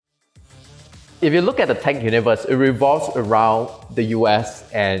If you look at the tech universe, it revolves around the US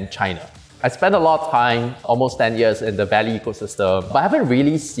and China. I spent a lot of time, almost 10 years in the Valley ecosystem, but I haven't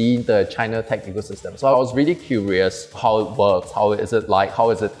really seen the China tech ecosystem. So I was really curious how it works, how is it like,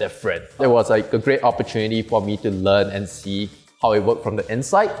 how is it different? It was like a great opportunity for me to learn and see how it worked from the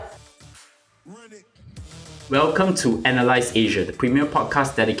inside. Welcome to Analyze Asia, the premier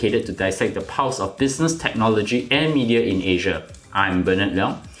podcast dedicated to dissect the pulse of business, technology, and media in Asia. I'm Bernard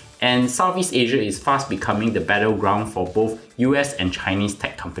Leong, and Southeast Asia is fast becoming the battleground for both US and Chinese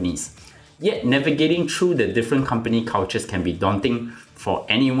tech companies. Yet navigating through the different company cultures can be daunting for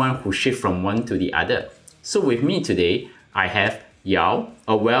anyone who shifts from one to the other. So with me today, I have Yao,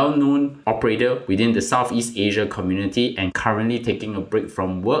 a well-known operator within the Southeast Asia community and currently taking a break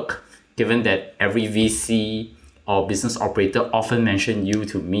from work, given that every VC or business operator often mention you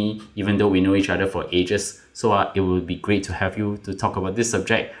to me, even though we know each other for ages. So it would be great to have you to talk about this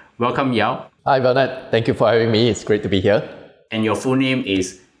subject. Welcome, Yao. Hi, Bernard. Thank you for having me. It's great to be here. And your full name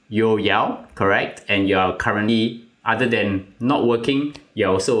is Yo Yao, correct? And you're currently, other than not working,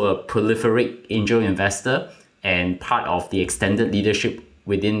 you're also a prolific angel investor and part of the extended leadership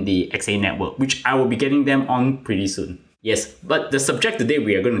within the XA network, which I will be getting them on pretty soon. Yes, but the subject today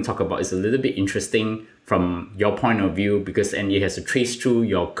we are going to talk about is a little bit interesting from your point of view because it has to trace through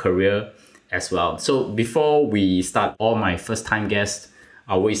your career as well. So before we start, all my first-time guests,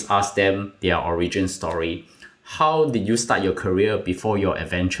 I always ask them their origin story. How did you start your career before your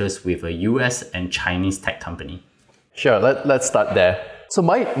adventures with a US and Chinese tech company? Sure, let's start there. So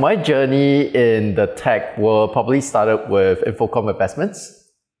my journey in the tech will probably started with Infocom Investments.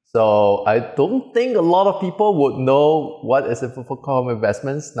 So I don't think a lot of people would know what is Infocom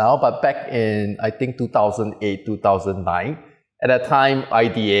Investments now, but back in, I think 2008, 2009, at that time,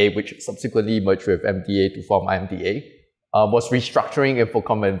 IDA, which subsequently merged with MDA to form IMDA, was restructuring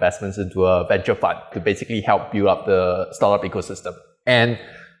Infocom Investments into a venture fund to basically help build up the startup ecosystem. And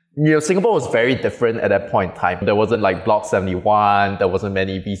Singapore was very different at that point in time. There wasn't like Block 71, there wasn't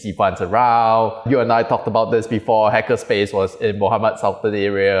many VC funds around. You and I talked about this before. Hackerspace was in Mohammed Sultan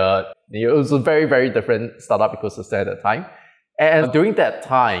area. It was a very, very different startup ecosystem at that time. And during that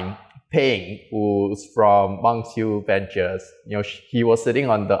time, Peng, who's from Monks Hill Ventures, he was sitting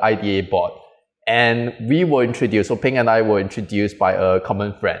on the IDA board. And we were introduced, so Peng and I were introduced by a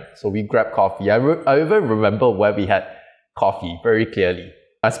common friend. So we grabbed coffee. I even remember where we had coffee very clearly.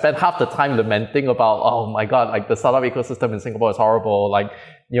 I spent half the time lamenting about, oh my God, like the startup ecosystem in Singapore is horrible. Like,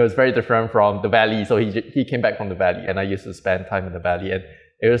 it's very different from the Valley. So he came back from the Valley and I used to spend time in the Valley. And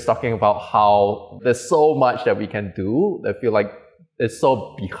he was talking about how there's so much that we can do. I feel like it's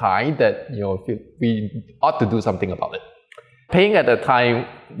so behind that, we ought to do something about it. Peng at the time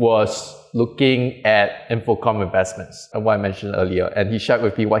was looking at Infocom Investments, and what I mentioned earlier. And he shared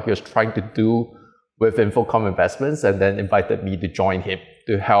with me what he was trying to do with Infocom Investments and then invited me to join him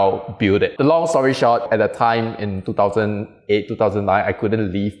to help build it. The long story short, at that time in 2008, 2009, I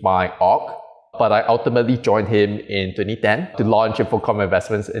couldn't leave my org, but I ultimately joined him in 2010 to launch Infocom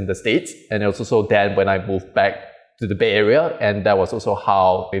Investments in the States. And it was also then when I moved back to the Bay Area. And that was also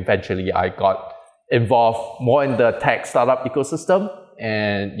how eventually I got involved more in the tech startup ecosystem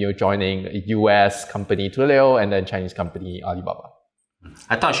and joining a US company Twilio and then Chinese company Alibaba.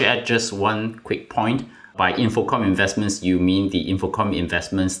 I thought I should add just one quick point. By Infocom Investments, you mean the Infocom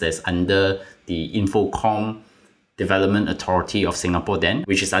Investments that's under the Infocom Development Authority of Singapore then,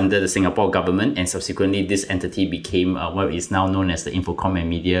 which is under the Singapore government, and subsequently this entity became what is now known as the Infocom and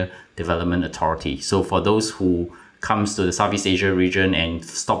Media Development Authority. So for those who comes to the Southeast Asia region and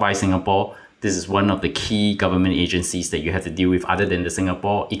stop by Singapore, this is one of the key government agencies that you have to deal with other than the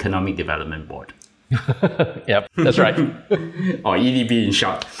Singapore Economic Development Board. Yep, that's right. Or EDB in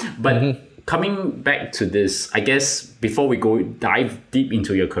short. But coming back to this, I guess before we dive deep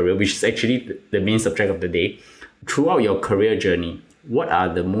into your career, which is actually the main subject of the day, throughout your career journey, what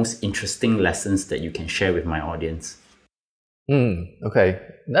are the most interesting lessons that you can share with my audience? Okay,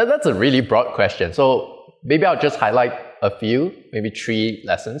 that's a really broad question. So maybe I'll just highlight a few, maybe 3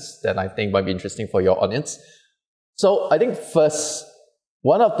 lessons that I think might be interesting for your audience. So I think first,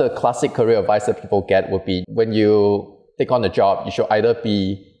 one of the classic career advice that people get would be when you take on a job, you should either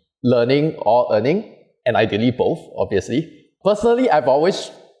be learning or earning, and ideally both, obviously. Personally, I've always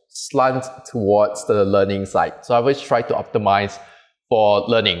slanted towards the learning side. So I always try to optimize for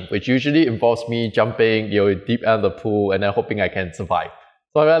learning, which usually involves me jumping deep end of the pool and then hoping I can survive.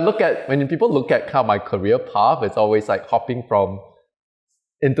 So when people look at kind of my career path, it's always like hopping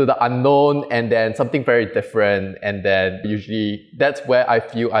into the unknown and then something very different. And then usually that's where I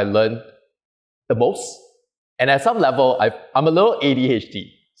feel I learn the most. And at some level, I'm a little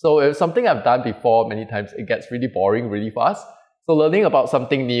ADHD. So if something I've done before many times, it gets really boring really fast. So learning about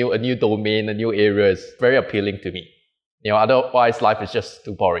something new, a new domain, a new area is very appealing to me. Otherwise life is just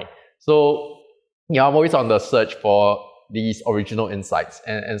too boring. So, I'm always on the search for these original insights.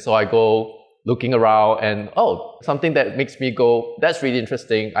 And so I go looking around and, something that makes me go, that's really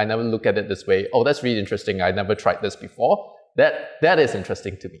interesting. I never look at it this way. Oh, that's really interesting. I never tried this before. That is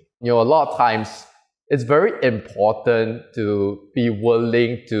interesting to me. A lot of times it's very important to be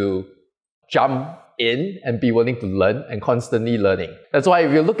willing to jump in and be willing to learn and constantly learning. That's why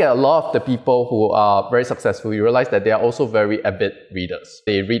if you look at a lot of the people who are very successful, you realize that they are also very avid readers.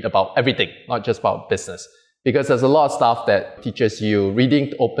 They read about everything, not just about business. Because there's a lot of stuff that teaches you.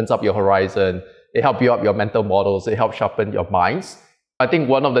 Reading opens up your horizon. They help you up your mental models. They help sharpen your minds. I think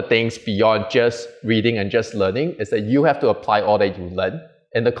one of the things beyond just reading and just learning is that you have to apply all that you learn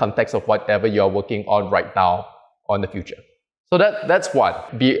in the context of whatever you're working on right now or in the future. So that's one.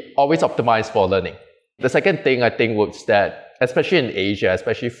 Be always optimized for learning. The second thing I think was that, especially in Asia,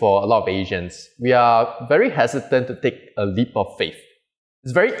 especially for a lot of Asians, we are very hesitant to take a leap of faith.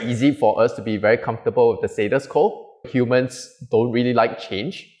 It's very easy for us to be very comfortable with the status quo. Humans don't really like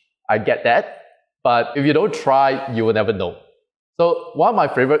change. I get that. But if you don't try, you will never know. So one of my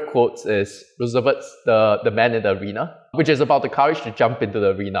favorite quotes is Roosevelt's The Man in the Arena, which is about the courage to jump into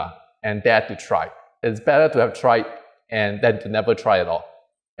the arena and dare to try. It's better to have tried than to never try at all.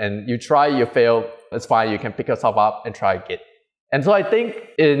 And you try, you fail, it's fine. You can pick yourself up and try again. And so I think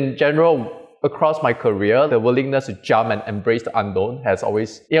in general, across my career, the willingness to jump and embrace the unknown has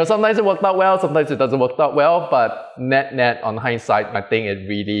always, sometimes it worked out well, sometimes it doesn't work out well, but net on hindsight, I think it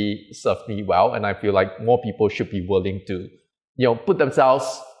really served me well. And I feel like more people should be willing to, put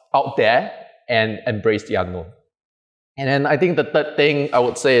themselves out there and embrace the unknown. And then I think the third thing I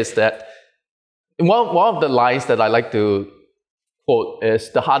would say is that one of the lines that I like to quote is,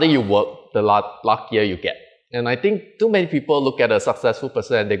 the harder you work, the luckier you get. And I think too many people look at a successful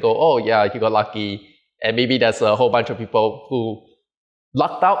person and they go, oh yeah, he got lucky. And maybe there's a whole bunch of people who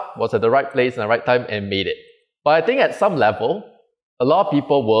lucked out, was at the right place in the right time and made it. But I think at some level, a lot of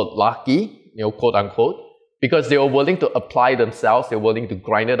people were lucky, quote unquote, because they were willing to apply themselves, they were willing to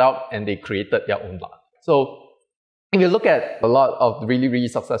grind it out, and they created their own luck. So if you look at a lot of really, really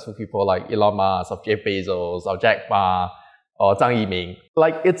successful people like Elon Musk, or Jeff Bezos, or Jack Ma, or Zhang Yiming,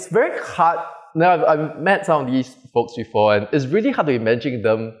 it's very hard. Now, I've met some of these folks before, and it's really hard to imagine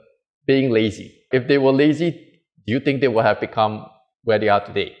them being lazy. If they were lazy, do you think they would have become where they are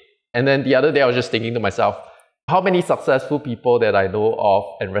today? And then the other day, I was just thinking to myself, how many successful people that I know of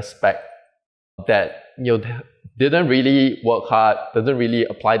and respect that didn't really work hard, didn't really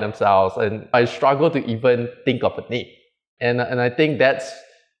apply themselves, and I struggle to even think of a name. And I think that's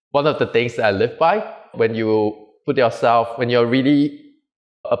one of the things that I live by. When you put yourself, when you're really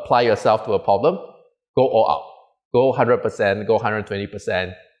apply yourself to a problem, go all out. Go 100%, go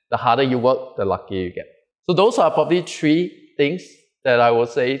 120%. The harder you work, the luckier you get. So those are probably three things that I would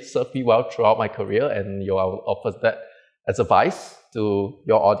say served me well throughout my career, and I will offer that as advice to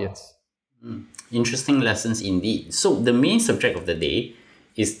your audience. Interesting lessons indeed. So the main subject of the day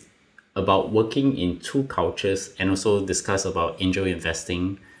is about working in two cultures and also discuss about angel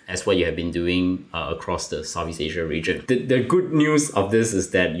investing as what you have been doing across the Southeast Asia region. The good news of this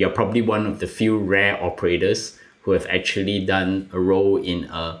is that you're probably one of the few rare operators who have actually done a role in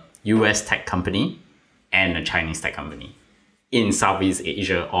a US tech company and a Chinese tech company in Southeast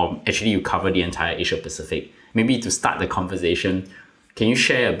Asia, or actually you cover the entire Asia Pacific. Maybe to start the conversation, can you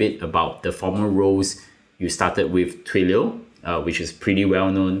share a bit about the former roles you started with Twilio, which is pretty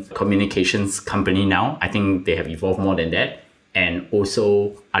well-known communications company now. I think they have evolved more than that. And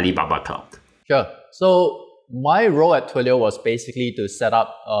also Alibaba Cloud. Sure. So my role at Twilio was basically to set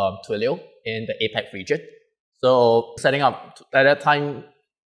up Twilio in the APAC region. So setting up, at that time,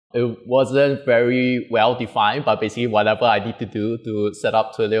 it wasn't very well defined, but basically whatever I need to do to set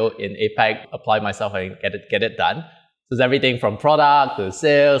up Twilio in APAC, apply myself and get it done. So it's everything from product to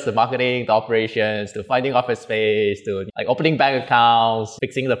sales to marketing to operations to finding office space to opening bank accounts,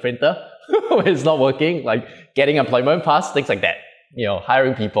 fixing the printer when it's not working, getting employment pass, things like that.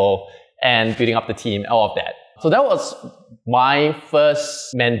 Hiring people and building up the team, all of that. So that was my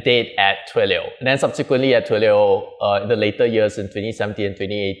first mandate at Twilio. And then subsequently at Twilio, in the later years in 2017 and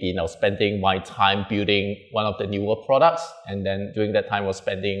 2018, I was spending my time building one of the newer products. And then during that time, I was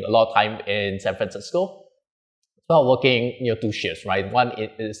spending a lot of time in San Francisco. So working two shifts, right? One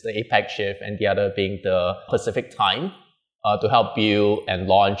is the APAC shift and the other being the Pacific time to help build and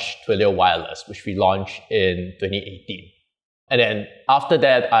launch Twilio Wireless, which we launched in 2018. And then after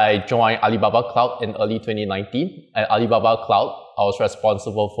that, I joined Alibaba Cloud in early 2019. At Alibaba Cloud, I was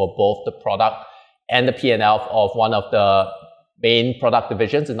responsible for both the product and the P&L of one of the main product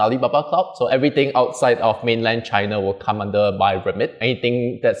divisions in Alibaba Cloud. So everything outside of mainland China will come under my remit.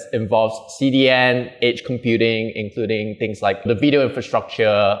 Anything that involves CDN, edge computing, including things like the video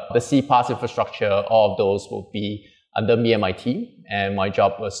infrastructure, the CPaaS infrastructure, all of those will be under me and my team. And my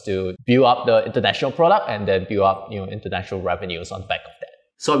job was to build up the international product and then build up international revenues on the back of that.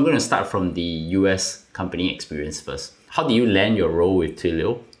 So I'm going to start from the US company experience first. How did you land your role with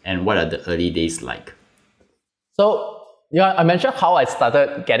Twilio, and what are the early days like? So, I mentioned how I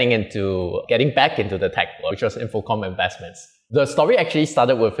started getting back into the tech world, which was Infocom Investments. The story actually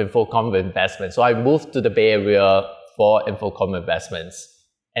started with Infocom Investments. So I moved to the Bay Area for Infocom Investments.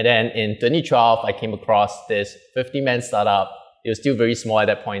 And then in 2012, I came across this 50-man startup. It was still very small at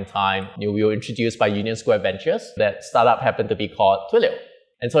that point in time. We were introduced by Union Square Ventures. That startup happened to be called Twilio.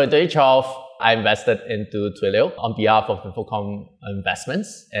 And so in 2012, I invested into Twilio on behalf of Infocom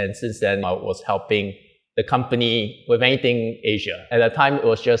Investments. And since then, I was helping the company with anything Asia. At the time, it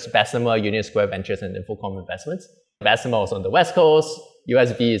was just Bessemer, Union Square Ventures, and Infocom Investments. Bessemer was on the West Coast,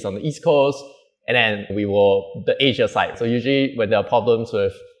 USV is on the East Coast, and then we were the Asia side. So usually when there are problems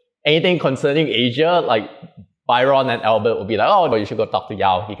with anything concerning Asia, like Byron and Albert will be like, oh, you should go talk to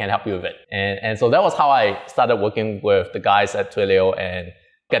Yao, he can help you with it. And so that was how I started working with the guys at Twilio and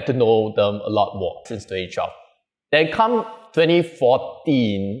get to know them a lot more since 2012. Then come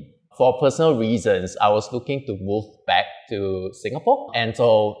 2014, for personal reasons, I was looking to move back to Singapore. And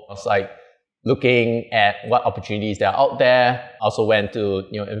so I was like looking at what opportunities there are out there. I also went to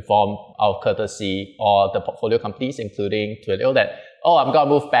inform our courtesy or the portfolio companies, including Twilio, that, I'm going to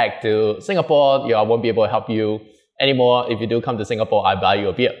move back to Singapore. I won't be able to help you anymore. If you do come to Singapore, I'll buy you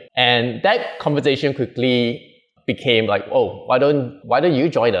a beer. And that conversation quickly became like, why don't you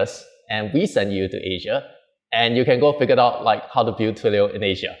join us and we send you to Asia and you can go figure out like how to build Twilio in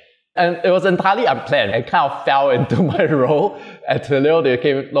Asia. And it was entirely unplanned. I kind of fell into my role at Twilio.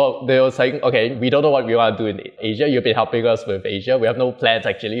 They were saying, okay, we don't know what we want to do in Asia. You've been helping us with Asia. We have no plans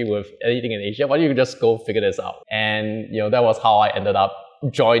actually with anything in Asia. Why don't you just go figure this out? And that was how I ended up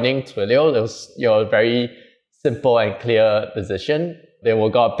joining Twilio. It was a very simple and clear decision. They were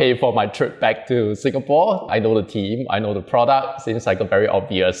going to pay for my trip back to Singapore. I know the team. I know the product. Seems like a very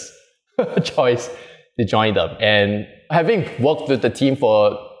obvious choice to join them. And having worked with the team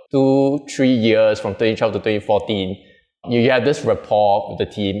for 2-3 years from 2012 to 2014, you have this rapport with the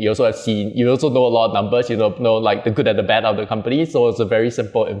team. You also know a lot of numbers, know like the good and the bad of the company. So it's a very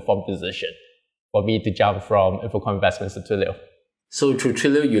simple, informed decision for me to jump from Infocom Investments to Twilio. So through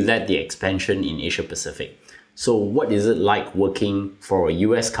Twilio, you led the expansion in Asia Pacific. So what is it like working for a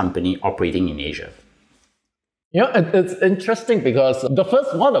US company operating in Asia? It's interesting because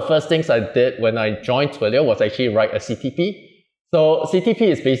one of the first things I did when I joined Twilio was actually write a CTP. So CTP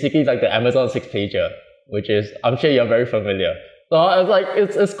is basically like the Amazon 6-pager, which is, I'm sure you're very familiar. So I was like,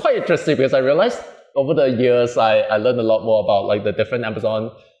 it's quite interesting because I realized over the years, I learned a lot more about like the different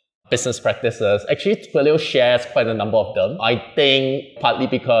Amazon business practices. Actually, Twilio shares quite a number of them. I think partly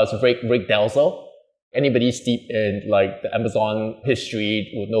because Rick Dalzell, anybody steeped in like the Amazon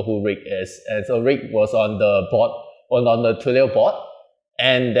history would know who Rick is. And so Rick was on the board, on the Twilio board.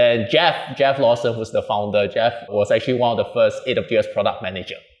 And then Jeff Lawson, who's the founder, Jeff was actually one of the first AWS product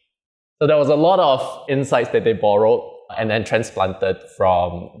manager. So there was a lot of insights that they borrowed and then transplanted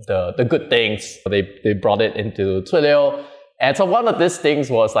from the good things. They brought it into Twilio. And so one of these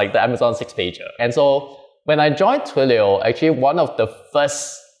things was like the Amazon 6-pager. And so when I joined Twilio, actually one of the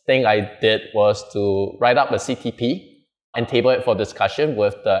first thing I did was to write up a CTP and table it for discussion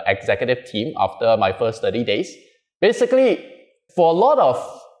with the executive team after my first 30 days. Basically, for a lot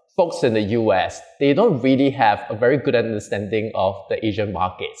of folks in the US, they don't really have a very good understanding of the Asian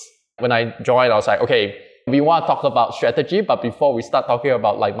markets. When I joined, I was like, okay, we want to talk about strategy, but before we start talking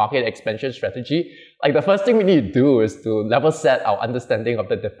about like market expansion strategy, like the first thing we need to do is to level set our understanding of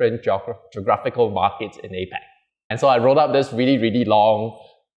the different geographical markets in APAC. And so I wrote up this really, really long.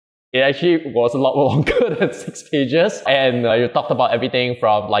 It actually was a lot longer than 6 pages. And you talked about everything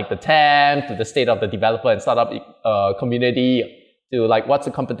from like the TAM to the state of the developer and startup community, to like what's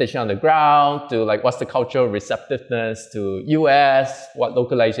the competition on the ground, to like what's the cultural receptiveness to US, what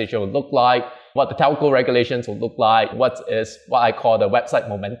localization would look like, what the telco regulations would look like, what I call the website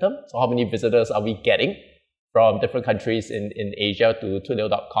momentum. So how many visitors are we getting from different countries in Asia to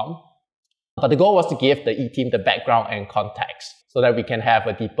Twilio.com. But the goal was to give the E-team the background and context so that we can have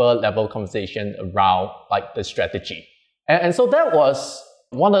a deeper level conversation around like the strategy. And so that was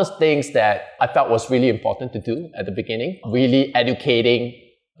one of those things that I felt was really important to do at the beginning, really educating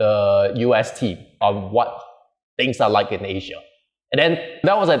the US team on what things are like in Asia. And then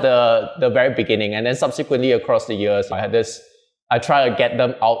that was at the very beginning. And then subsequently across the years, I try to get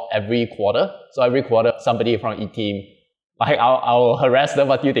them out every quarter. So every quarter, somebody from E-team, like I'll harass them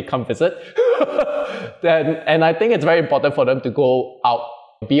until they come visit. And I think it's very important for them to go out,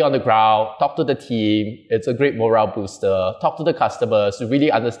 be on the ground, talk to the team. It's a great morale booster. Talk to the customers to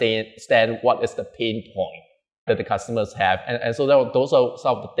really understand what is the pain point that the customers have. And so those are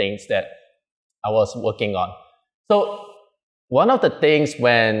some of the things that I was working on. So one of the things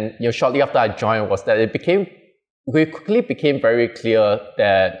when, shortly after I joined was that we quickly became very clear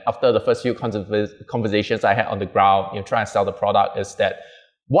that after the first few conversations I had on the ground, trying to sell the product, is that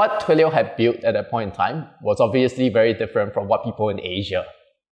what Twilio had built at that point in time was obviously very different from what people in Asia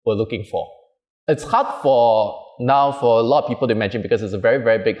were looking for. It's hard for a lot of people to imagine because it's a very,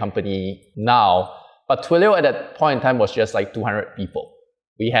 very big company now. But Twilio at that point in time was just like 200 people.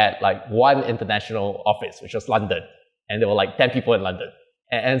 We had like one international office, which was London. And there were like 10 people in London.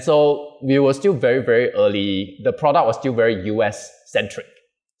 And so we were still very, very early. The product was still very US-centric.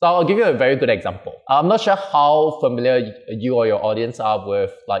 So I'll give you a very good example. I'm not sure how familiar you or your audience are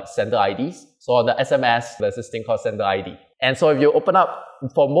with like sender IDs. So on the SMS, there's this thing called sender ID. And so if you open up,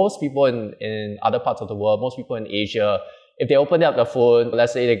 for most people in other parts of the world, most people in Asia, if they open up the phone,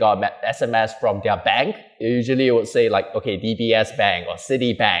 let's say they got an SMS from their bank, usually it would say like, okay, DBS Bank or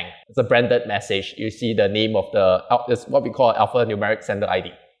Citibank. It's a branded message. You see the name of it's what we call alphanumeric sender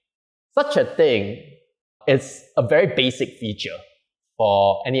ID. Such a thing is a very basic feature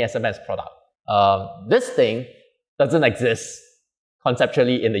for any SMS product. This thing doesn't exist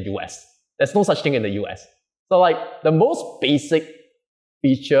conceptually in the US. There's no such thing in the US. So like the most basic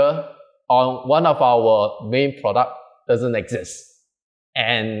feature on one of our main product doesn't exist.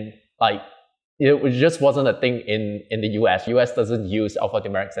 And like it just wasn't a thing in the US. US doesn't use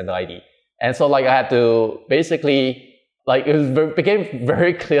alphanumeric sender ID. And so like I had to basically, like it became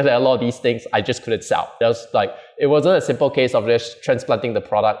very clear that a lot of these things I just couldn't sell. It wasn't a simple case of just transplanting the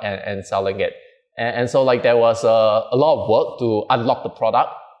product and selling it. And so like there was a lot of work to unlock the product,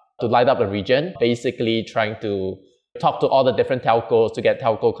 to light up the region, basically trying to talk to all the different telcos to get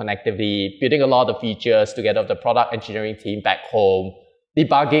telco connectivity, building a lot of the features together with the product engineering team back home,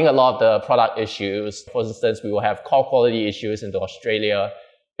 debugging a lot of the product issues. For instance, we will have call quality issues into Australia.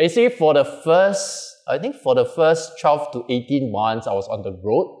 Basically, for the first 12 to 18 months, I was on the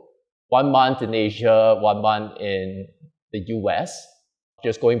road. 1 month in Asia, 1 month in the US,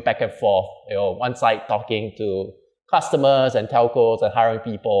 just going back and forth, one side talking to customers and telcos and hiring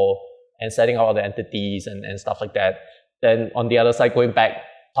people and setting up all the entities and stuff like that. Then on the other side, going back,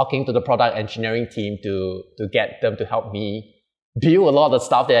 talking to the product engineering team to get them to help me build a lot of the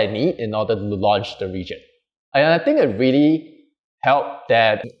stuff that I need in order to launch the region. And I think it really helped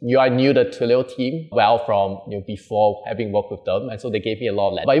that I knew the Twilio team well from before having worked with them. And so they gave me a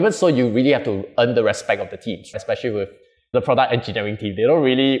lot of that. But even so, you really have to earn the respect of the teams, especially with the product engineering team. They don't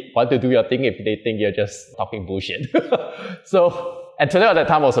really want to do your thing if they think you're just talking bullshit. And Twilio at that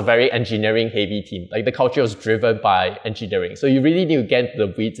time was a very engineering-heavy team. Like the culture was driven by engineering. So you really need to get into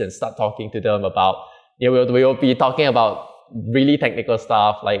the weeds and start talking to them about, we'll be talking about really technical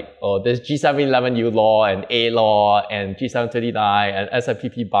stuff like this G711U law and A law and G729 and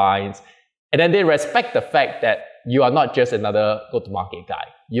SMPP binds. And then they respect the fact that you are not just another go-to-market guy.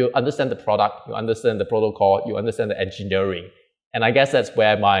 You understand the product, you understand the protocol, you understand the engineering. And I guess that's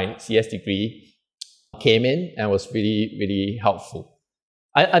where my CS degree came in and was really, really helpful.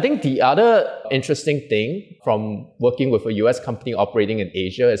 I think the other interesting thing from working with a US company operating in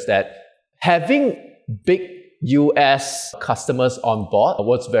Asia is that having big US customers on board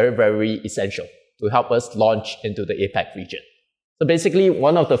was very, very essential to help us launch into the APAC region. So basically,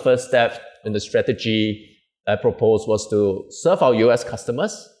 one of the first steps in the strategy I proposed was to serve our US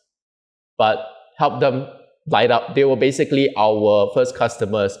customers, but help them light up. They were basically our first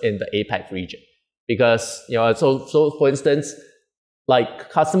customers in the APAC region. Because, so for instance, like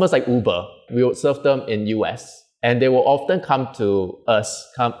customers like Uber, we would serve them in US, and they will often come to us,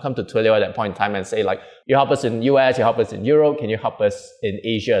 come to Twilio at that point in time and say like, you help us in US, you help us in Europe, can you help us in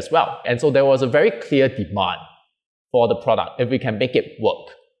Asia as well? And so there was a very clear demand for the product if we can make it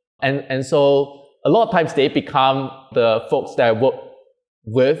work. And so a lot of times they become the folks that I work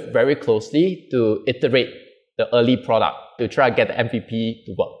with very closely to iterate the early product, to try to get the MVP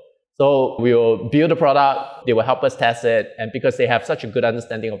to work. So we will build the product, they will help us test it, and because they have such a good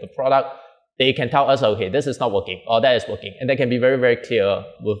understanding of the product, they can tell us, okay, this is not working, or that is working. And they can be very, very clear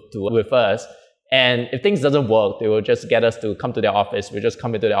with us. And if things doesn't work, they will just get us to come to their office. We just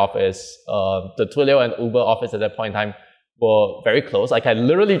come into their office. The Twilio and Uber office at that point in time were very close. Like I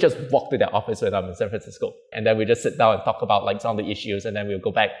literally just walk to their office when I'm in San Francisco. And then we just sit down and talk about like some of the issues, and then we'll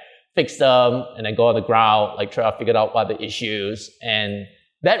go back, fix them, and then go on the ground, like try to figure out what are the issues. And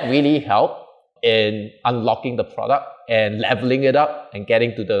that really helped in unlocking the product and leveling it up and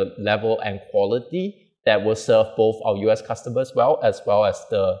getting to the level and quality that will serve both our US customers well as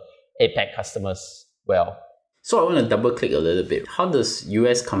the APAC customers well. So I want to double click a little bit. How does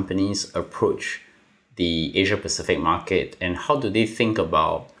US companies approach the Asia Pacific market, and how do they think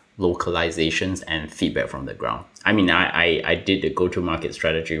about localizations and feedback from the ground? I mean, I did the go-to-market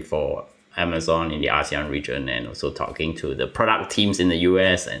strategy for Amazon in the ASEAN region, and also talking to the product teams in the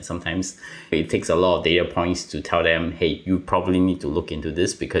US, and sometimes it takes a lot of data points to tell them, hey, you probably need to look into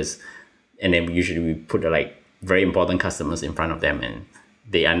this, because, and then we put like very important customers in front of them, and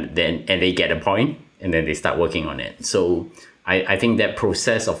they get a point, and then they start working on it. So I think that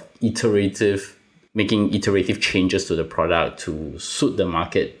process of making iterative changes to the product to suit the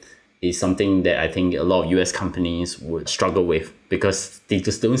market is something that I think a lot of US companies would struggle with, because they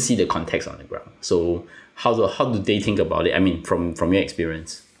just don't see the context on the ground. So how do they think about it? I mean, from your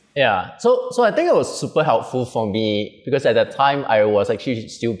experience. Yeah, so I think it was super helpful for me, because at that time I was actually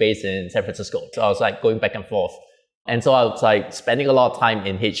still based in San Francisco. So I was like going back and forth. And so I was like spending a lot of time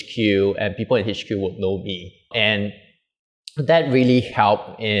in HQ, and people in HQ would know me. And that really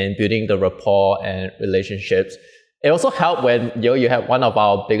helped in building the rapport and relationships. It also helped when you had one of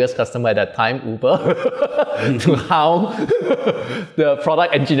our biggest customer at that time, Uber, to hound the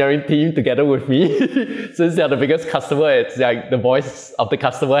product engineering team together with me. Since they're the biggest customer, it's like the voice of the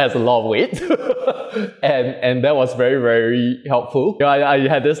customer has a lot of weight. and that was very, very helpful. I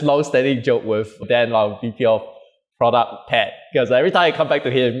had this long-standing joke with Dan, our VP of Product, Pat, because every time I come back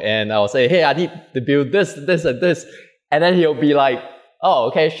to him and I'll say, hey, I need to build this, and this. And then he'll be like, oh,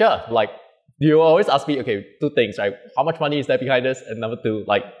 okay, sure. Like, you always ask me, okay, two things, right? How much money is there behind this? And number two,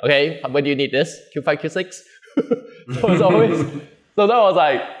 like, okay, when do you need this? Q5, Q6? So it's always, so that was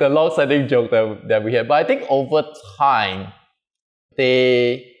like the long-standing joke that we had. But I think over time,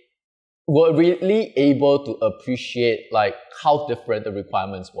 they were really able to appreciate like how different the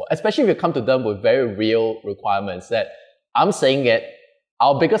requirements were. Especially if you come to them with very real requirements that I'm saying it,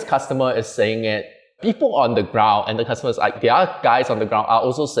 our biggest customer is saying it, people on the ground and the customers, like the other guys on the ground are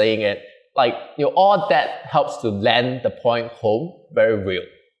also saying it. Like, all that helps to land the point home very real.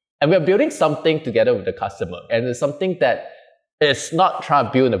 And we're building something together with the customer. And it's something that is not trying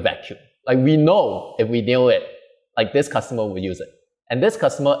to build in a vacuum. Like, we know if we nail it, like this customer will use it. And this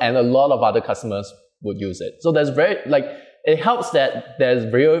customer and a lot of other customers would use it. So there's it helps that there's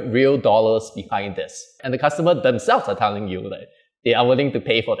real dollars behind this. And the customer themselves are telling you that they are willing to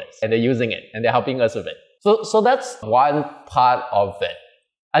pay for this, and they're using it, and they're helping us with it. So that's one part of it.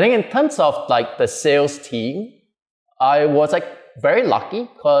 I think in terms of like the sales team, I was like very lucky,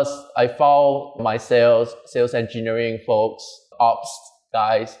 because I found my sales engineering folks, ops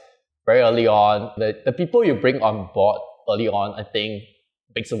guys very early on. The people you bring on board early on, I think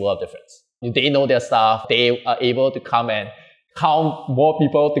makes a world of difference. They know their stuff. They are able to come and count more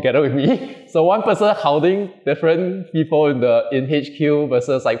people together with me. So one person hounding different people in HQ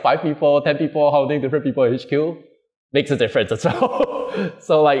versus like 5 people, 10 people hounding different people in HQ makes a difference as well.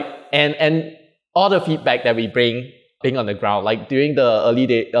 So like, and all the feedback that we bring being on the ground, like during the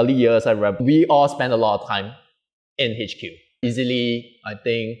early years, I remember we all spend a lot of time in HQ. Easily, I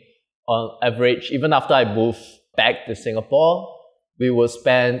think on average, even after I moved back to Singapore, we will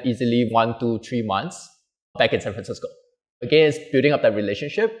spend easily 1 to 3 months back in San Francisco. Again, it's building up that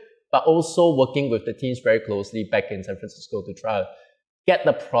relationship, but also working with the teams very closely back in San Francisco to try to get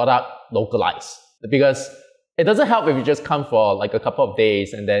the product localized. Because it doesn't help if you just come for like a couple of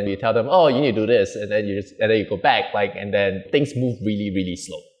days and then you tell them, oh, you need to do this, and then you go back, and then things move really, really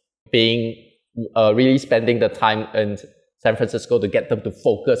slow. Really spending the time in San Francisco to get them to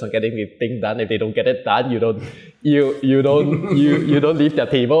focus on getting the thing done. If they don't get it done, you don't leave their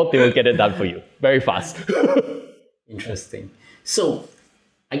table. They will get it done for you very fast. Interesting. So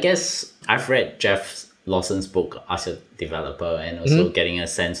I guess I've read Jeff Lawson's book, Ask Your Developer, and also getting a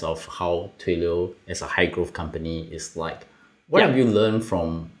sense of how Twilio as a high growth company is like. What have you learned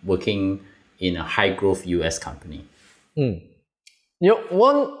from working in a high growth US company?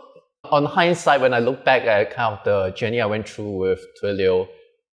 One, on hindsight, when I look back at kind of the journey I went through with Twilio,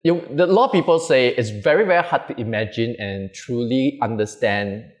 a lot of people say it's very, very hard to imagine and truly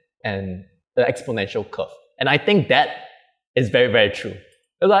understand and the exponential curve. And I think that is very, very true.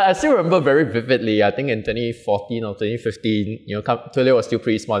 I still remember very vividly, I think in 2014 or 2015, Twilio was still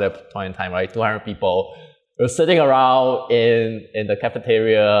pretty small at that point in time, right? 200 people. we were sitting around in the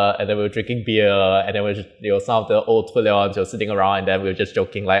cafeteria, and then we were drinking beer, and then we were just, some of the old Twilions were sitting around, and then we were just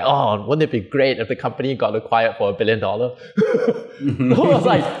joking like, oh, wouldn't it be great if the company got acquired for $1 billion? That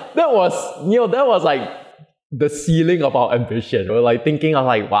was like the ceiling of our ambition. We were like thinking of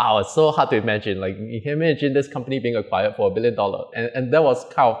like, wow, it's so hard to imagine. Like, you can imagine this company being acquired for $1 billion. And that was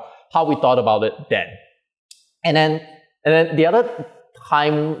how we thought about it then. And then the other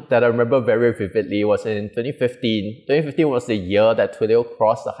time that I remember very vividly was in 2015. 2015 was the year that Twilio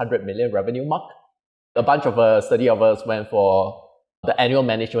crossed the 100 million revenue mark. A bunch of us, 30 of us, went for the annual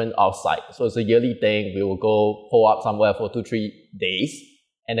management offsite. So it's a yearly thing. We will go pull up somewhere for 2-3 days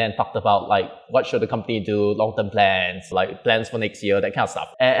and then talked about like what should the company do, long-term plans, like plans for next year, that kind of stuff.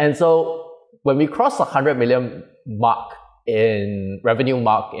 And so when we crossed the 100 million revenue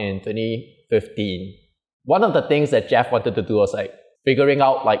mark in 2015, one of the things that Jeff wanted to do was like figuring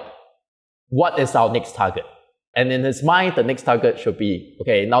out like what is our next target. And in his mind, the next target should be,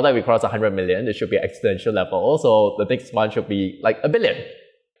 okay, now that we crossed 100 million, it should be exponential level. So the next one should be like $1 billion.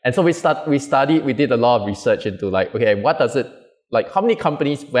 And so we did a lot of research into like, okay, what does it, like how many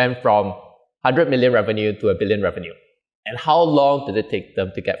companies went from 100 million revenue to $1 billion revenue? And how long did it take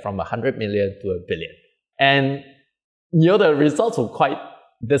them to get from 100 million to $1 billion? And the results were quite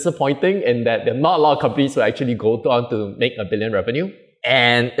disappointing in that there are not a lot of companies who actually go on to make $1 billion revenue.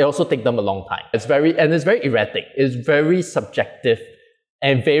 And it also takes them a long time. It's very erratic. It's very subjective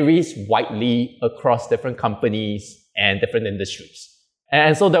and varies widely across different companies and different industries.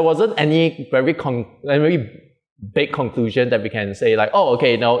 And so there wasn't any very big conclusion that we can say like, oh,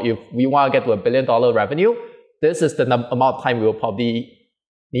 okay, now if we want to get to $1 billion revenue, this is the amount of time we will probably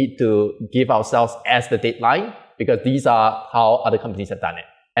need to give ourselves as the deadline, because these are how other companies have done it.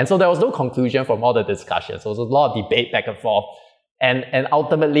 And so there was no conclusion from all the discussions. So there was a lot of debate back and forth. And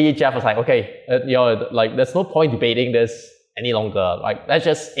ultimately, Jeff was like, okay, like there's no point debating this any longer. Like, let's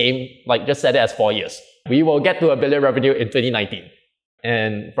just just set it as 4 years. We will get to $1 billion revenue in 2019.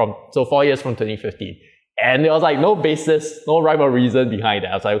 And 4 years from 2015. And there was like no basis, no rhyme or reason behind it.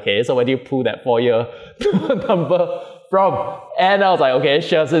 I was like, okay, so where do you pull that 4-year number from? And I was like, okay,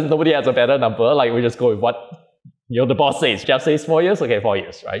 sure, since nobody has a better number, like we just go with what the boss says. Jeff says 4 years, okay, 4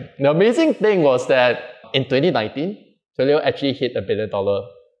 years, right? The amazing thing was that in 2019, Twilio actually hit $1 billion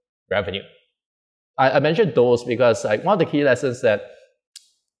revenue. I mentioned those because like one of the key lessons that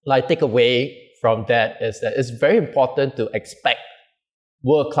like take away from that is that it's very important to expect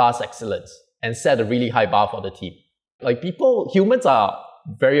world-class excellence and set a really high bar for the team. Like humans are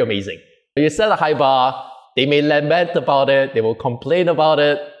very amazing. You set a high bar, they may lament about it, they will complain about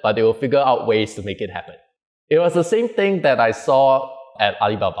it, but they will figure out ways to make it happen. It was the same thing that I saw at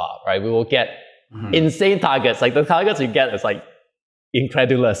Alibaba, right? We will get insane targets. Like the targets you get is like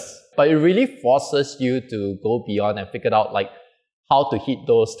incredulous. But it really forces you to go beyond and figure out like how to hit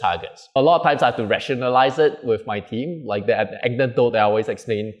those targets. A lot of times I have to rationalize it with my team. Like the anecdote that I always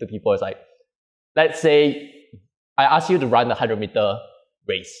explain to people is like, let's say I ask you to run the 100-meter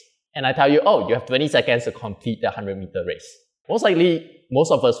race. And I tell you, oh, you have 20 seconds to complete the 100-meter race. Most likely, most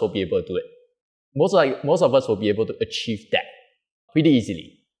of us will be able to do it. Most of us will be able to achieve that pretty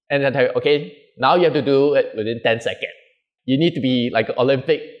easily. And then I tell you, okay, now you have to do it within 10 seconds. You need to be like an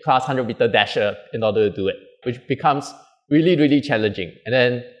Olympic class 100-meter dasher in order to do it, which becomes really, really challenging. And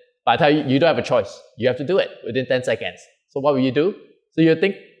then I tell you, you don't have a choice. You have to do it within 10 seconds. So what will you do? So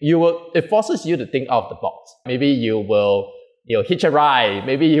it forces you to think out of the box. Maybe you will hitch a ride.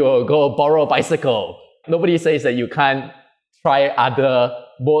 Maybe you will go borrow a bicycle. Nobody says that you can't try other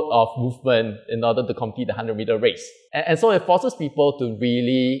mode of movement in order to complete the 100-meter race. And so it forces people to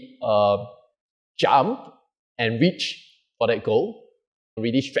really jump and reach for that goal,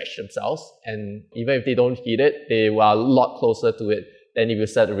 really stretch themselves. And even if they don't hit it, they are a lot closer to it than if you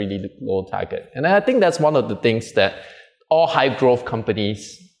set a really low target. And I think that's one of the things that all high-growth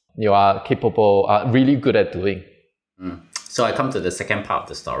companies are really good at doing. So I come to the second part of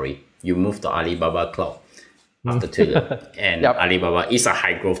the story. You moved to Alibaba Cloud after Twilio. And yep. Alibaba is a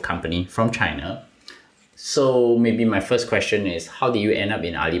high-growth company from China. So maybe my first question is, how did you end up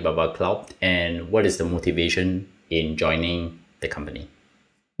in Alibaba Cloud? And what is the motivation in joining the company?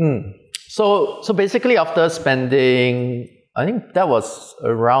 So basically after spending, I think that was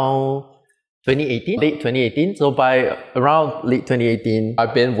around 2018, late 2018. So by around late 2018,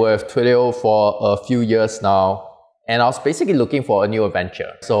 I've been with Twilio for a few years now. And I was basically looking for a new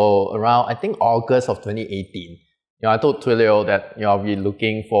adventure. So around, I think August of 2018, I told Twilio that I'll be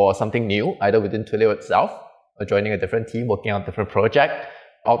looking for something new, either within Twilio itself or joining a different team, working on a different project.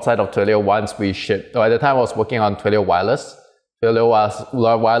 Outside of Twilio, once we shipped, at the time I was working on Twilio Wireless.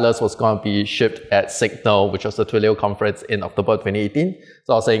 Twilio Wireless was going to be shipped at Signal, which was the Twilio conference in October 2018.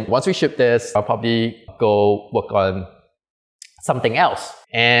 So I was saying, once we ship this, I'll probably go work on something else.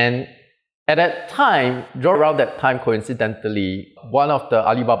 And at that time, around that time, coincidentally, one of the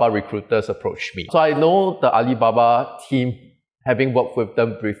Alibaba recruiters approached me. So I know the Alibaba team, having worked with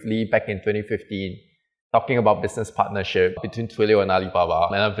them briefly back in 2015, talking about business partnership between Twilio and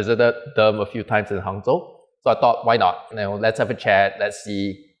Alibaba. And I visited them a few times in Hangzhou. So I thought, why not? Let's have a chat. Let's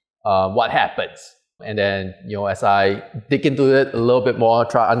see what happens. And then, as I dig into it a little bit more,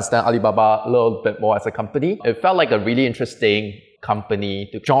 try to understand Alibaba a little bit more as a company, it felt like a really interesting company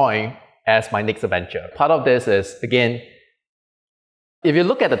to join as my next adventure. Part of this is, again, if you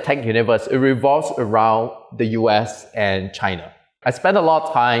look at the tech universe, it revolves around the US and China. I spent a lot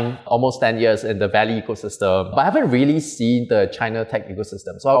of time, almost 10 years, in the Valley ecosystem, but I haven't really seen the China tech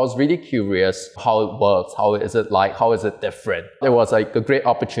ecosystem. So I was really curious how it works, how is it like, how is it different. It was like a great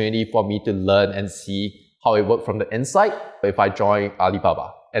opportunity for me to learn and see how it worked from the inside if I joined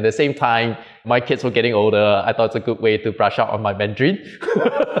Alibaba. At the same time, my kids were getting older. I thought it's a good way to brush up on my Mandarin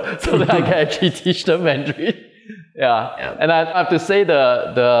so that I can actually teach them Mandarin. Yeah. And I have to say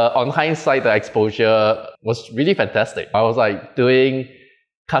on hindsight, the exposure was really fantastic. I was like doing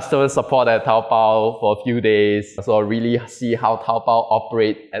customer support at Taobao for a few days. So I really see how Taobao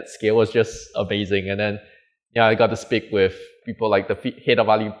operate at scale was just amazing. And then, I got to speak with people like the head of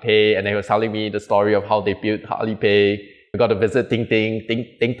Alipay, and they were telling me the story of how they built Alipay. I got to visit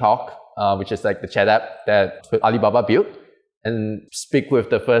Ting Talk, which is like the chat app that Alibaba built, and speak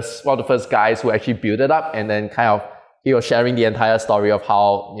with one of the first guys who actually built it up, and then he was sharing the entire story of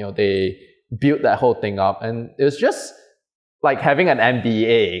how they built that whole thing up. And it was just like having an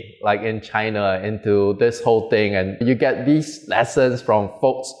MBA like in China into this whole thing, and you get these lessons from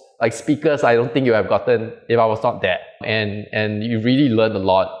folks like speakers I don't think you have gotten if I was not there. And you really learn a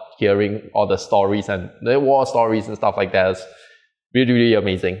lot hearing all the stories and the war stories and stuff like that. It's really, really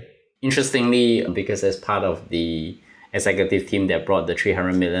amazing. Interestingly, because as part of the executive team that brought the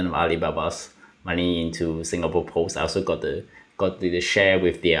 300 million of Alibaba's money into Singapore Post, I also got to share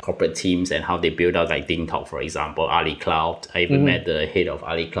with their corporate teams and how they build out like DingTalk, for example, Ali Cloud. I even met the head of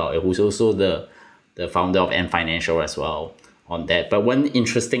Ali Cloud, who's also the founder of Ant Financial as well on that. But one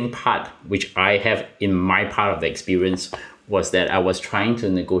interesting part, which I have in my part of the experience, was that I was trying to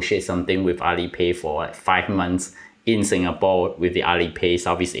negotiate something with Alipay for like 5 months in Singapore with the Alipay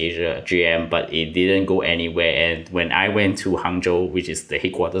Southeast Asia GM, but it didn't go anywhere. And when I went to Hangzhou, which is the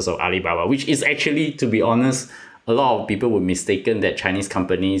headquarters of Alibaba, which is actually, to be honest, a lot of people were mistaken that Chinese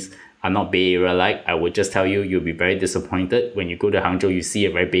companies are not Bay Area-like. I would just tell you, you'll be very disappointed when you go to Hangzhou, you see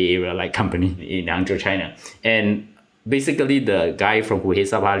a very Bay Area-like company in Hangzhou, China. And basically the guy from who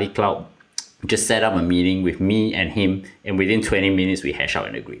heads up Ali Cloud just set up a meeting with me and him, and within 20 minutes, we hash out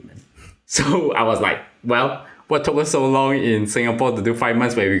an agreement. So I was like, well, what took us so long in Singapore to do 5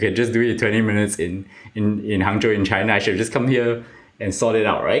 months where we could just do it in 20 minutes in Hangzhou in China? I should just come here and sort it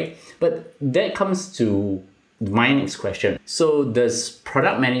out, right? But that comes to my next question. So does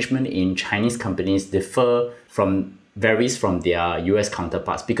product management in Chinese companies varies from their US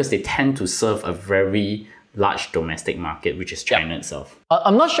counterparts, because they tend to serve a very large domestic market, which is China itself?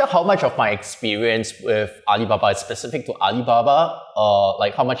 I'm not sure how much of my experience with Alibaba is specific to Alibaba, or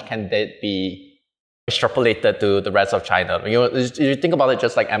like how much can that be extrapolated to the rest of China. You think about it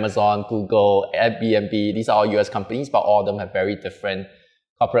just like Amazon, Google, Airbnb, these are all US companies, but all of them have very different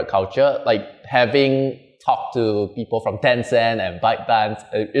corporate culture. Like having talked to people from Tencent and ByteDance,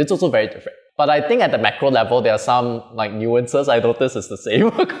 it's also very different. But I think at the macro level, there are some like nuances I notice is the same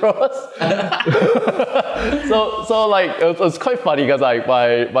across. so like it's quite funny because like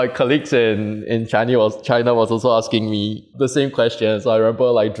my colleagues in China was also asking me the same question. So I remember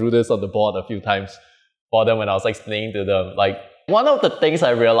like drew this on the board a few times for them when I was explaining to them. Like one of the things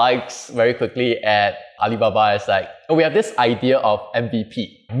I realized very quickly at Alibaba is like we have this idea of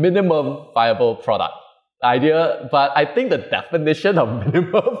MVP, minimum viable product. But I think the definition of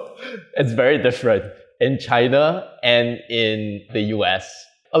minimum is very different in China and in the US.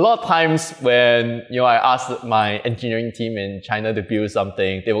 A lot of times when I ask my engineering team in China to build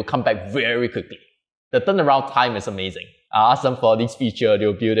something, they will come back very quickly. The turnaround time is amazing. I ask them for this feature,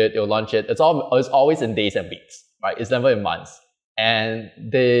 they'll build it, they'll launch it. It's always in days and weeks, right? It's never in months. And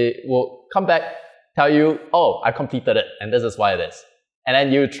they will come back, tell you, oh, I completed it, and this is why it is. And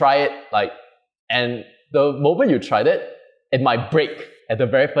then you try it, and the moment you tried it, it might break at the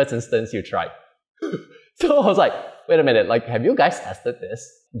very first instance you tried. So I was like, wait a minute, like, have you guys tested this?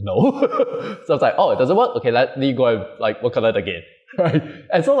 No. So I was like, oh, it doesn't work? Okay, let me go and like work on it again. Right?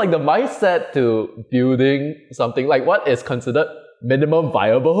 And so like the mindset to building something, like what is considered minimum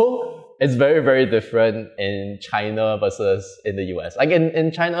viable is very, very different in China versus in the US. Like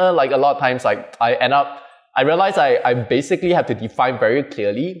in China, like a lot of times, like I realize I basically have to define very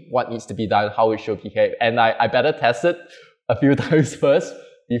clearly what needs to be done, how it should behave. And I better test it a few times first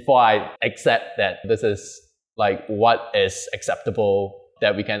before I accept that this is like what is acceptable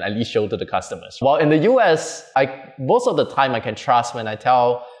that we can at least show to the customers. While in the US, most of the time I can trust when I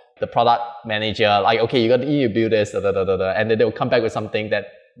tell the product manager, like, okay, you need to build this, and then they'll come back with something that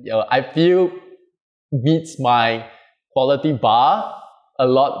I feel meets my quality bar a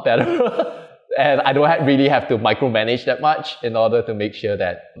lot better. And I don't really have to micromanage that much in order to make sure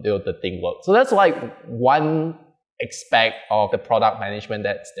that the thing works. So that's like one aspect of the product management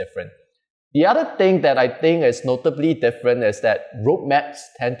that's different. The other thing that I think is notably different is that roadmaps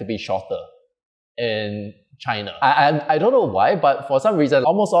tend to be shorter in China. I don't know why, but for some reason,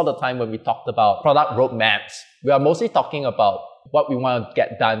 almost all the time when we talked about product roadmaps, we are mostly talking about what we want to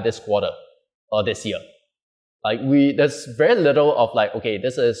get done this quarter or this year. Like there's very little of like, okay,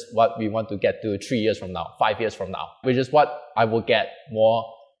 this is what we want to get to 3 years from now, 5 years from now, which is what I would get more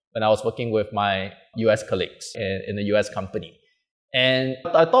when I was working with my US colleagues in a US company. And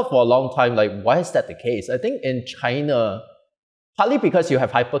I thought for a long time, like, why is that the case? I think in China, partly because you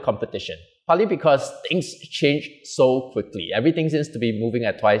have hyper competition, partly because things change so quickly. Everything seems to be moving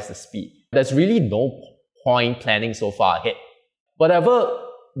at twice the speed. There's really no point planning so far ahead. Whatever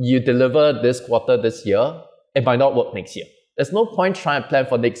you deliver this quarter, this year, it might not work next year. There's no point trying to plan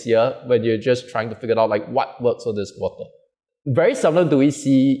for next year when you're just trying to figure out like what works for this quarter. Very seldom do we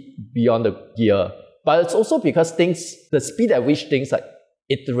see beyond the year. But it's also because the speed at which things are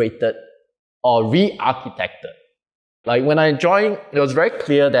iterated or re-architected. Like when I joined, it was very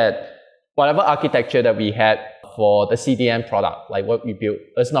clear that whatever architecture that we had for the CDN product, like what we built,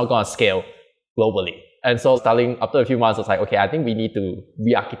 it's not going to scale globally. And so starting after a few months, I was like, okay, I think we need to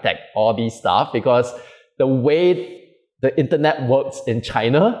re-architect all these stuff because the way the internet works in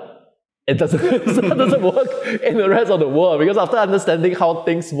China, it doesn't work in the rest of the world. Because after understanding how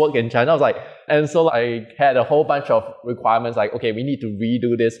things work in China, I was like, and so I had a whole bunch of requirements like, okay, we need to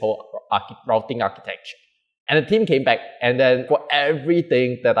redo this whole routing architecture. And the team came back, and then for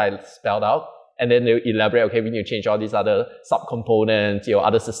everything that I spelled out, and then they elaborate, okay, we need to change all these other subcomponents,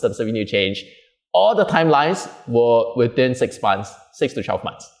 other systems that we need to change. All the timelines were within 6 months, 6 to 12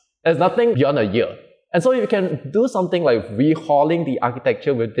 months. There's nothing beyond a year. And so you can do something like rehauling the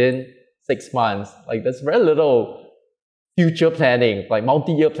architecture within 6 months. Like there's very little future planning, like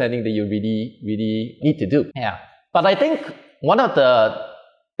multi-year planning that you really, really need to do. Yeah. But I think one of the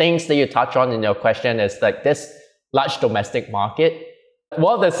things that you touch on in your question is like this large domestic market.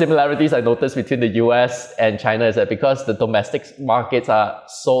 One of the similarities I noticed between the US and China is that because the domestic markets are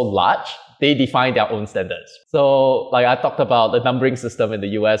so large, they define their own standards. So like I talked about the numbering system in the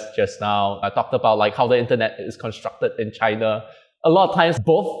US just now. I talked about like how the internet is constructed in China. A lot of times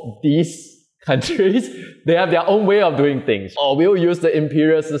both these countries, they have their own way of doing things. Or we'll use the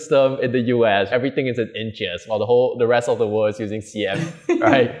imperial system in the US. Everything is in inches, while the rest of the world is using cm,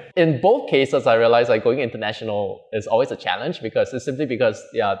 right? In both cases, I realized like going international is always a challenge because it's simply because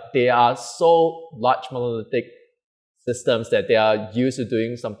they are so large monolithic systems that they are used to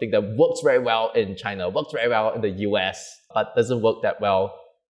doing something that works very well in China, works very well in the US, but doesn't work that well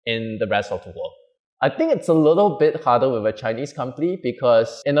in the rest of the world. I think it's a little bit harder with a Chinese company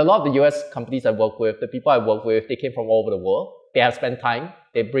because in a lot of the US companies I work with, the people I work with, they came from all over the world. They have spent time.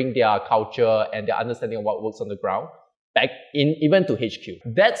 They bring their culture and their understanding of what works on the ground back in even to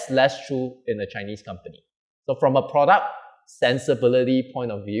HQ. That's less true in a Chinese company. So from a product sensibility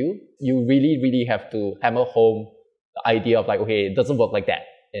point of view, you really, really have to hammer home the idea of like, okay, it doesn't work like that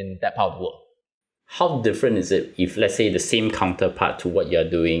in that part of the world. How different is it if, let's say, the same counterpart to what you're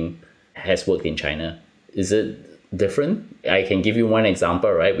doing has worked in China? Is it different? I can give you one example,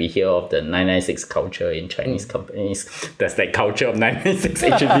 right? We hear of the 996 culture in Chinese companies. Does that culture of 996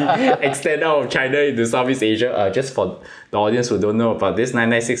 actually extend out of China into Southeast Asia? Just for the audience who don't know about this,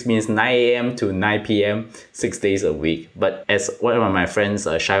 996 means 9 a.m. to 9 p.m., 6 days a week. But as one of my friends,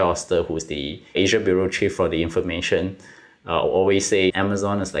 Shai Oster, who's the Asia Bureau Chief for the information, always say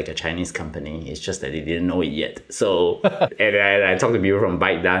Amazon is like a Chinese company. It's just that they didn't know it yet. So, and I talk to people from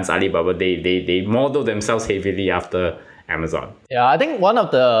ByteDance, Alibaba, they model themselves heavily after Amazon. Yeah, I think one of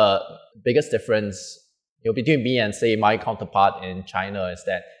the biggest difference between me and say my counterpart in China is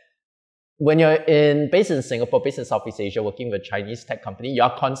that when you're based in Singapore, based in Southeast Asia, working with a Chinese tech company, you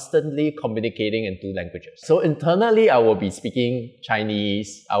are constantly communicating in 2 languages. So internally, I will be speaking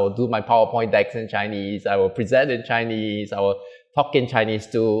Chinese. I will do my PowerPoint decks in Chinese. I will present in Chinese. I will talk in Chinese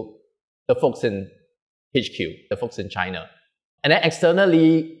to the folks in HQ, the folks in China. And then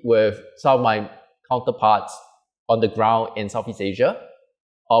externally, with some of my counterparts on the ground in Southeast Asia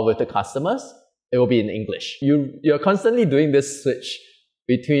or with the customers, it will be in English. You're constantly doing this switch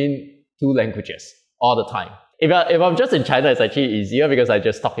between 2 languages all the time. If I'm just in China, it's actually easier because I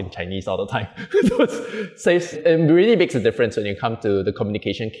just talk in Chinese all the time. It really makes a difference when you come to the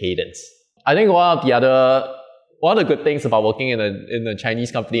communication cadence. I think one of the good things about working in a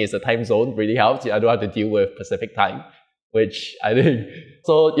Chinese company is the time zone really helps. I don't have to deal with Pacific time, which I think.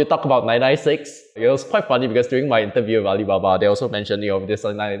 So you talk about 996. It was quite funny because during my interview with Alibaba, they also mentioned, this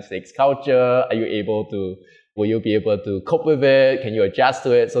 996 culture. Will you be able to cope with it? Can you adjust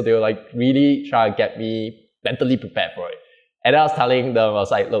to it? So they were like really trying to get me mentally prepared for it. And I was telling them, I was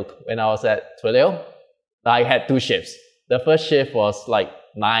like, look, when I was at Twilio, I had 2 shifts. The first shift was like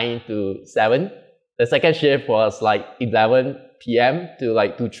 9 to 7. The second shift was like 11 p.m. to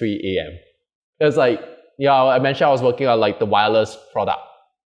like 2, 3 a.m. It was like, I mentioned I was working on like the wireless product.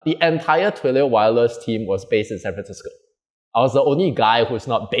 The entire Twilio wireless team was based in San Francisco. I was the only guy who's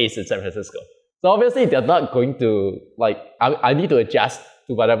not based in San Francisco. So obviously they're not going to, I need to adjust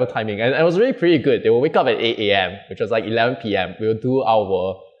to whatever timing. And it was really pretty good. They will wake up at 8 a.m., which was like 11 p.m. We'll do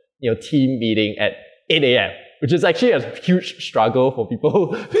our team meeting at 8 a.m., which is actually a huge struggle for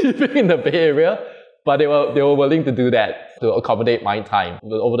people living in the Bay Area. But they were willing to do that to accommodate my time.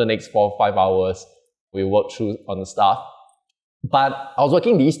 Over the next 4 or 5 hours, we worked through on the stuff. But I was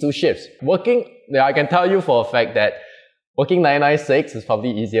working these 2 shifts. I can tell you for a fact that working 996 is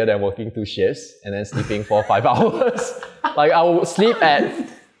probably easier than working 2 shifts and then sleeping 4 or 5 hours. Like I would sleep at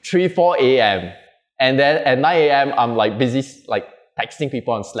 3, 4 a.m. And then at 9 a.m. I'm like busy like texting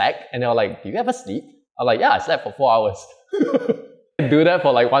people on Slack and they're like, do you ever sleep? I'm like, yeah, I slept for 4 hours. Do that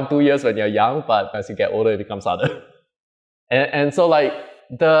for like 1, 2 years when you're young, but as you get older, it becomes harder. And so like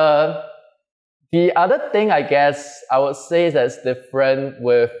the other thing I guess I would say that's different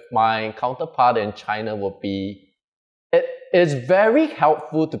with my counterpart in China would be, it is very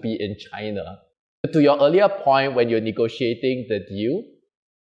helpful to be in China. To your earlier point, when you're negotiating the deal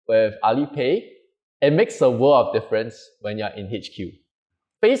with Alipay, it makes a world of difference when you're in HQ.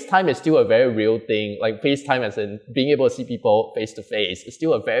 FaceTime is still a very real thing. Like FaceTime as in being able to see people face to face is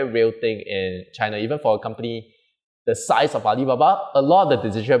still a very real thing in China. Even for a company the size of Alibaba, a lot of the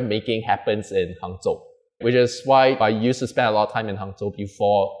decision making happens in Hangzhou, which is why I used to spend a lot of time in Hangzhou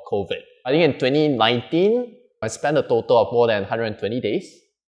before COVID. I think in 2019, I spent a total of more than 120 days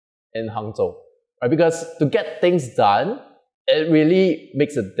in Hangzhou. Right? Because to get things done, it really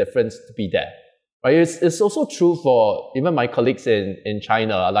makes a difference to be there. Right? It's also true for even my colleagues in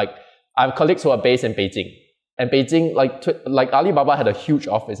China. Like I have colleagues who are based in Beijing. And Beijing, like Alibaba had a huge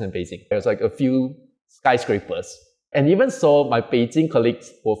office in Beijing. There's like a few skyscrapers. And even so, my Beijing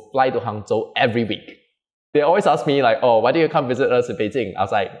colleagues will fly to Hangzhou every week. They always ask me like, oh, why do you come visit us in Beijing? I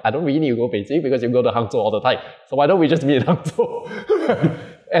was like, I don't really need to go to Beijing because you go to Hangzhou all the time. So why don't we just meet in Hangzhou?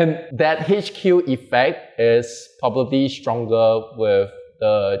 And that HQ effect is probably stronger with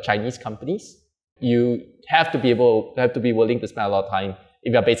the Chinese companies. You have to be willing to spend a lot of time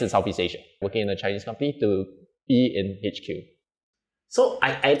if you're based in Southeast Asia, working in a Chinese company to be in HQ. So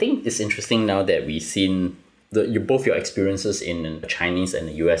I think it's interesting now that we've seen both your experiences in the Chinese and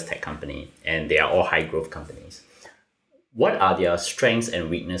the US tech company, and they are all high growth companies. What are their strengths and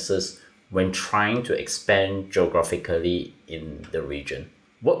weaknesses when trying to expand geographically in the region?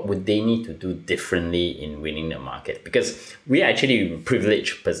 What would they need to do differently in winning the market? Because we are actually in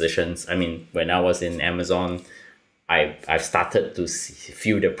privileged positions. I mean, when I was in Amazon, I've started to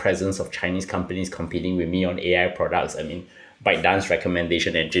feel the presence of Chinese companies competing with me on AI products. I mean, ByteDance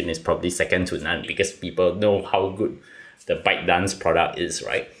recommendation engine is probably second to none because people know how good the ByteDance product is,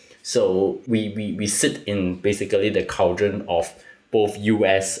 right? So we sit in basically the cauldron of both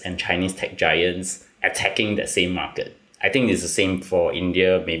US and Chinese tech giants attacking the same market. I think it's the same for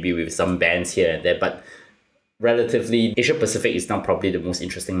India, maybe with some bans here and there, but relatively, Asia Pacific is now probably the most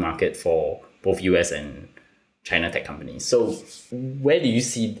interesting market for both US and China tech companies. So where do you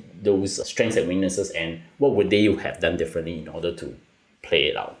see those strengths and weaknesses, and what would they have done differently in order to play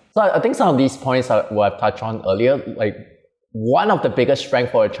it out? So I think some of these points I've touched on earlier, like one of the biggest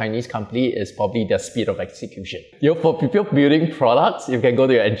strengths for a Chinese company is probably their speed of execution. For people building products, you can go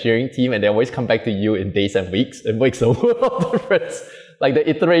to your engineering team and they always come back to you in days and weeks. It makes a world of difference. Like the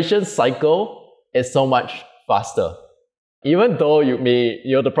iteration cycle is so much faster. Even though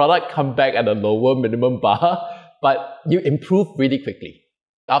the product come back at a lower minimum bar, but you improve really quickly.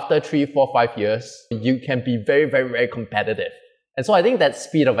 After 3, 4, 5 years, you can be very, very, very competitive. And so I think that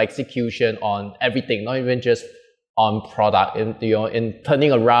speed of execution on everything, not even just on product, in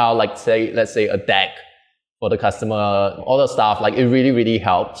turning around, let's say a deck for the customer, all the stuff, it really, really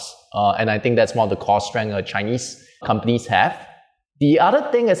helps. And I think that's one of the core strengths Chinese companies have. The other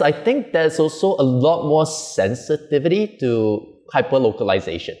thing is I think there's also a lot more sensitivity to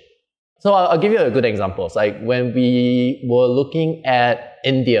hyper-localization. So I'll give you a good example. When we were looking at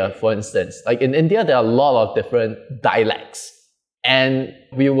India, for instance, in India, there are a lot of different dialects. And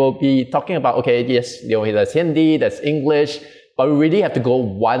we will be talking about, okay, yes, there's Hindi, there's English, but we really have to go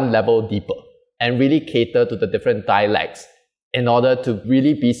one level deeper and really cater to the different dialects in order to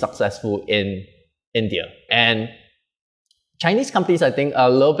really be successful in India. And Chinese companies, I think, are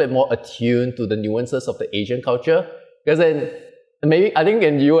a little bit more attuned to the nuances of the Asian culture. Because I think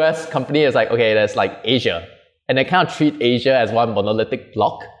in US, company is okay, there's Asia. And they kind of treat Asia as one monolithic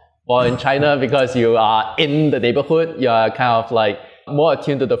block. Or in China, because you are in the neighborhood, you're kind of more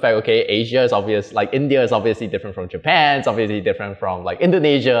attuned to the fact, okay, Asia is obvious, India is obviously different from Japan, it's obviously different from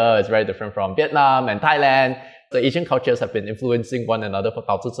Indonesia, it's very different from Vietnam and Thailand. The Asian cultures have been influencing one another for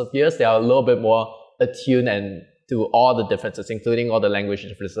thousands of years. They are a little bit more attuned to all the differences, including all the language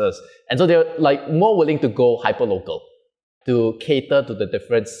differences. And so they're more willing to go hyper-local to cater to the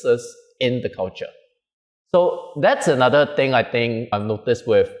differences in the culture. So that's another thing I think I've noticed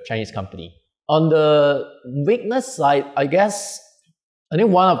with Chinese company. On the weakness side, I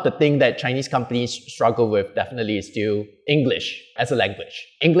think one of the things that Chinese companies struggle with definitely is still English as a language.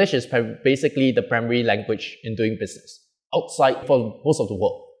 English is basically the primary language in doing business outside for most of the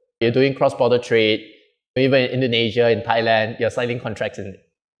world. You're doing cross-border trade, even in Indonesia, in Thailand, you're signing contracts in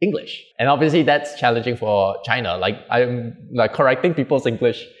English. And obviously that's challenging for China. I'm correcting people's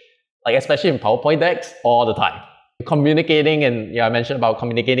English, especially in PowerPoint decks all the time. Communicating, and I mentioned about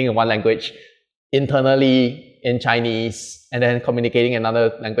communicating in one language internally in Chinese, and then communicating in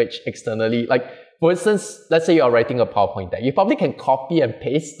another language externally. For instance, let's say you're writing a PowerPoint deck. You probably can copy and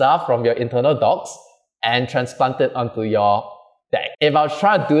paste stuff from your internal docs and transplant it onto your deck. If I was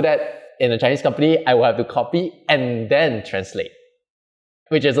trying to do that in a Chinese company, I will have to copy and then translate,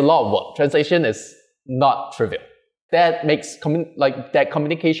 which is a lot of work. Translation is not trivial. That makes that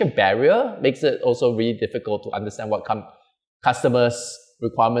communication barrier makes it also really difficult to understand what customers'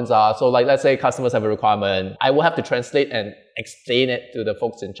 requirements are. So let's say customers have a requirement, I will have to translate and explain it to the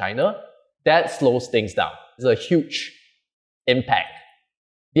folks in China. That slows things down. It's a huge impact.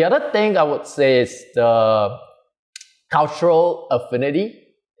 The other thing I would say is the cultural affinity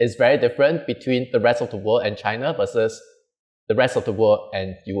is very different between the rest of the world and China versus the rest of the world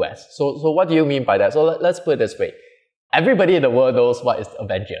and US. So what do you mean by that? So let's put it this way. Everybody in the world knows what is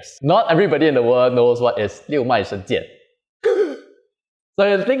Avengers. Not everybody in the world knows what is 六脉神剑. So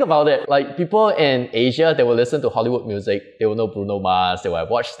you think about it, people in Asia, they will listen to Hollywood music, they will know Bruno Mars, they will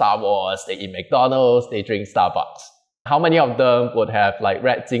watch Star Wars, they eat McDonald's, they drink Starbucks. How many of them would have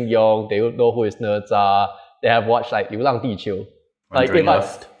read Jin Yong, they would know who is哪吒, they have watched 流浪地球.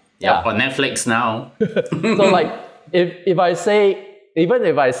 Yeah, on Netflix now. So if I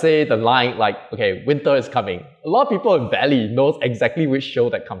say the line okay, winter is coming, a lot of people in Valley knows exactly which show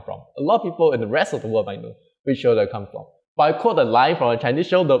that come from. A lot of people in the rest of the world might know which show that come from. But I quote a line from a Chinese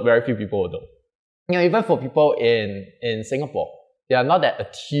show that very few people will know. Even for people in Singapore, they are not that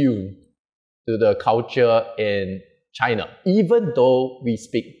attuned to the culture in China, even though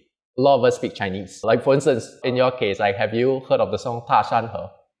a lot of us speak Chinese. For instance, in your case, have you heard of the song 踏山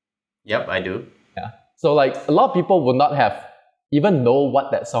河? Yep, I do. Yeah. So a lot of people would not have even know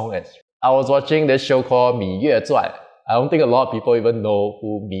what that song is. I was watching this show called 芈月传. I don't think a lot of people even know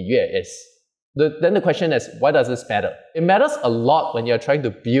who 芈月 is. Then the question is, why does this matter? It matters a lot when you're trying to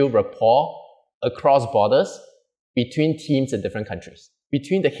build rapport across borders between teams in different countries,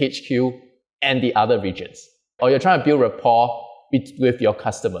 between the HQ and the other regions. Or you're trying to build rapport with your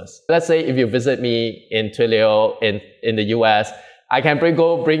customers. Let's say if you visit me in Twilio in the US, I can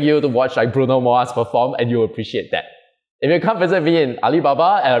bring you to watch Bruno Mars perform, and you'll appreciate that. If you come visit me in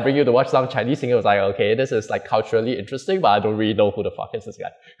Alibaba and I bring you to watch some Chinese singer, it's okay, this is culturally interesting, but I don't really know who the fuck is this guy.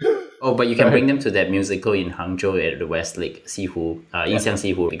 Oh, but you can bring them to that musical in Hangzhou at the Westlake, Sihu, Yinxiang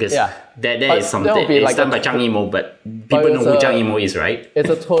Sihu, because that is something. It's done by Zhang Yimou, but people know who Zhang Yimou is, right? It's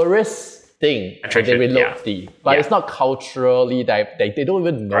a tourist thing. Attraction, they look but it's not culturally, they don't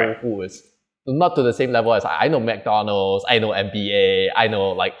even know who is. Not to the same level as I know McDonald's, I know NBA, I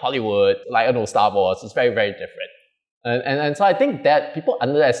know Hollywood, I know Star Wars. It's very, very different. And so I think that people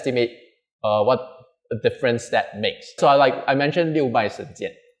underestimate what the difference that makes. So I mentioned 六脉神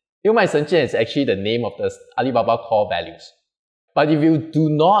剑. 六脉神剑 is actually the name of the Alibaba core values. But if you do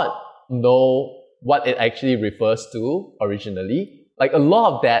not know what it actually refers to originally, like a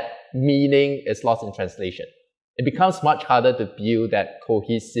lot of that meaning is lost in translation. It becomes much harder to build that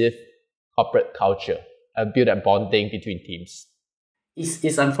cohesive corporate culture and build that bonding between teams.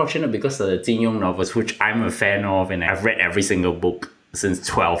 It's unfortunate because the Jin Yong novels, which I'm a fan of, and I've read every single book since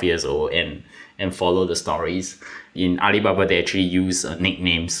 12 years old and follow the stories. In Alibaba, they actually use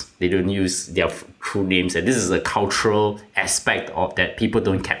nicknames. They don't use their true names. And this is a cultural aspect of that people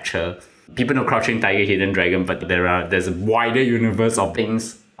don't capture. People know Crouching Tiger, Hidden Dragon, but there's a wider universe of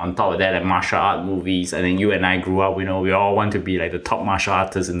things on top of that, like martial art movies. And then you and I grew up, we all want to be like the top martial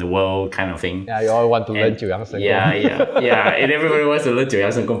artists in the world kind of thing. Yeah, you all want to learn 九阳神功. Yeah. And everybody wants to learn 九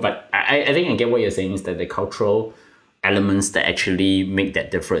阳神功. But I think I get what you're saying is that the cultural elements that actually make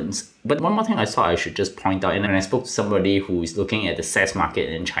that difference. But one more thing I thought I should just point out, and I spoke to somebody who is looking at the SaaS market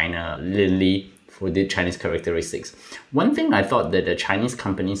in China, Lin Li, for the Chinese characteristics. One thing I thought that the Chinese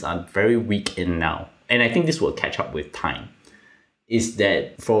companies are very weak in now, and I think this will catch up with time, is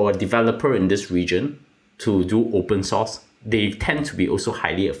that for a developer in this region to do open source, they tend to be also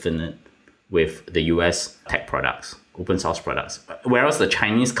highly affinate with the US tech products, open source products. Whereas the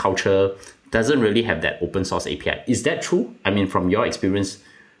Chinese culture doesn't really have that open source API. Is that true? I mean, from your experience?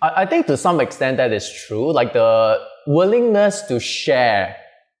 I think to some extent that is true. Like the willingness to share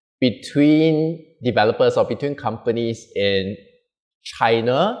between developers or between companies in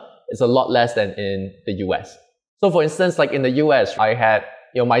China is a lot less than in the US. So for instance, like in the US, I had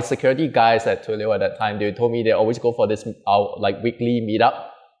my security guys at Twilio at that time, they told me they always go for this weekly meetup.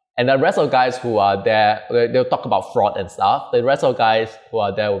 And the rest of the guys who are there, they'll talk about fraud and stuff. The rest of the guys who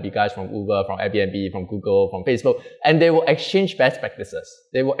are there will be guys from Uber, from Airbnb, from Google, from Facebook. And they will exchange best practices.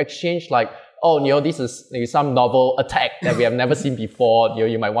 They will exchange like, this is some novel attack that we have never seen before.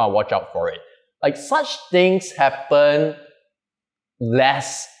 You might want to watch out for it. Like such things happen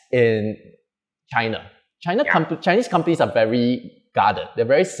less in China. Chinese companies are very guarded. They're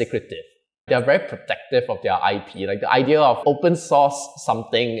very secretive. They're very protective of their IP. Like the idea of open source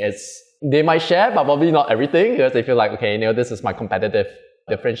something is, they might share, but probably not everything because they feel like, okay, this is my competitive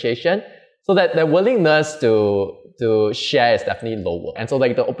differentiation. So that their willingness to share is definitely lower. And so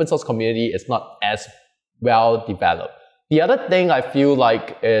like the open source community is not as well developed. The other thing I feel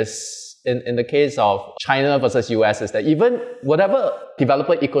like is in the case of China versus US is that even whatever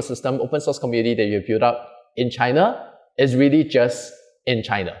developer ecosystem, open source community that you build up in China is really just in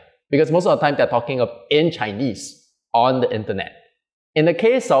China. Because most of the time they're talking in Chinese on the internet. In the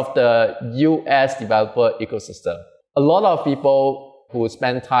case of the US developer ecosystem, a lot of people who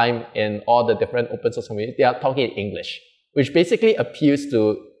spend time in all the different open source communities, they are talking in English, which basically appeals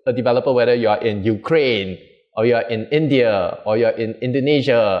to a developer whether you are in Ukraine, or you're in India, or you're in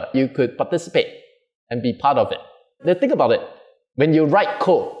Indonesia. You could participate and be part of it. Now think about it. When you write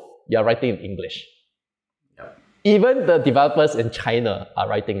code, you're writing in English. Even the developers in China are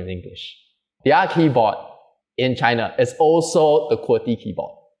writing in English. Their keyboard in China is also the QWERTY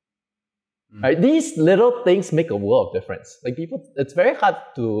keyboard. Right? These little things make a world of difference. Like it's very hard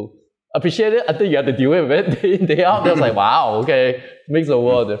to appreciate it until you have to deal with it day in, day out. It's like, wow, okay, it makes a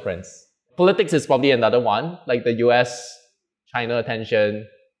world of difference. Politics is probably another one, like the US-China tension.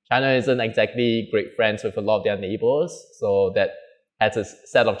 China isn't exactly great friends with a lot of their neighbors, so that has a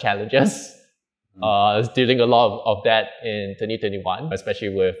set of challenges. Dealing a lot of that in 2021, especially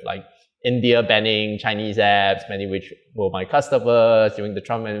with like India banning Chinese apps, many which were my customers. During the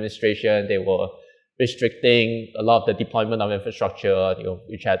Trump administration, they were restricting a lot of the deployment of infrastructure,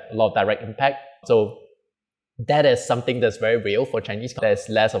 which had a lot of direct impact. So that is something that's very real for Chinese companies. There's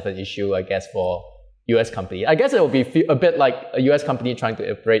less of an issue, I guess, for US company. I guess it will be a bit like a US company trying to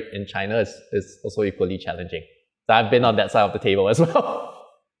operate in China is also equally challenging. So I've been on that side of the table as well.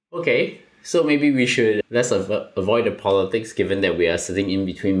 Okay. So maybe we should avoid the politics, given that we are sitting in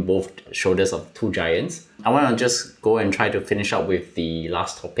between both shoulders of two giants. I want to just go and try to finish up with the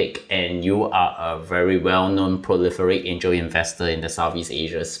last topic. And you are a very well-known proliferate angel investor in the Southeast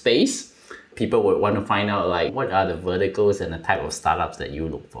Asia space. People would want to find out like what are the verticals and the type of startups that you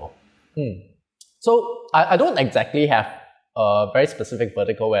look for. So I don't exactly have a very specific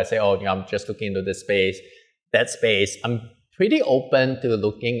vertical where I say, I'm just looking into this space, that space. I'm pretty open to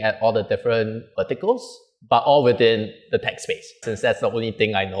looking at all the different verticals, but all within the tech space, since that's the only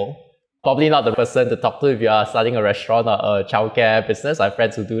thing I know. Probably not the person to talk to if you are starting a restaurant or a childcare business. I have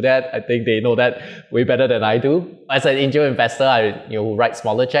friends who do that. I think they know that way better than I do. As an angel investor, I write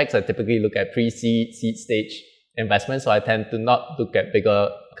smaller checks. I typically look at pre-seed, seed stage investments, so I tend to not look at bigger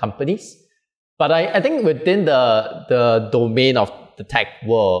companies. But I think within the domain of the tech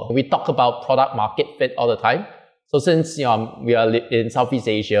world, we talk about product market fit all the time. So since we are in Southeast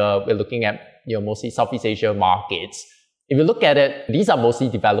Asia, we're looking at mostly Southeast Asia markets. If you look at it, these are mostly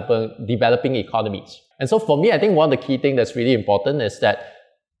developing economies. And so for me, I think one of the key things that's really important is that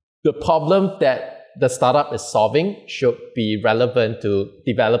the problem that the startup is solving should be relevant to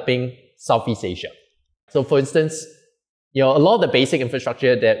developing Southeast Asia. So for instance, a lot of the basic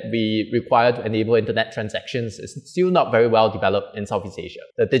infrastructure that we require to enable internet transactions is still not very well developed in Southeast Asia.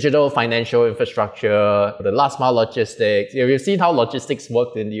 The digital financial infrastructure, the last mile logistics, we've seen how logistics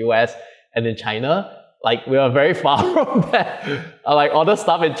worked in the US and in China. Like, we are very far from that. Like, order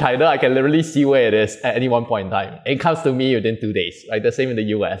stuff in China, I can literally see where it is at any one point in time. It comes to me within 2 days. Like, the same in the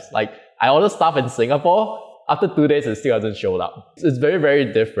US. Like, I order stuff in Singapore, after 2 days, it still hasn't showed up. It's very,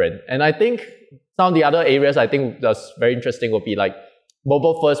 very different. And I think some of the other areas I think that's very interesting would be like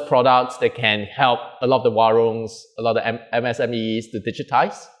mobile-first products that can help a lot of the warungs, a lot of the MSMEs to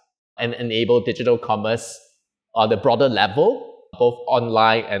digitize and enable digital commerce on the broader level, both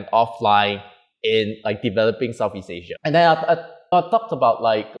online and offline in like developing Southeast Asia. And then I talked about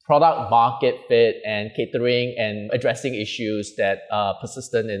like product market fit and catering and addressing issues that are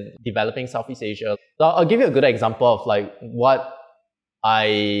persistent in developing Southeast Asia. So I'll give you a good example of like what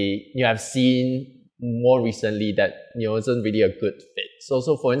I have seen more recently that isn't really a good fit.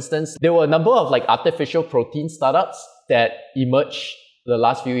 So for instance, there were a number of like artificial protein startups that emerged the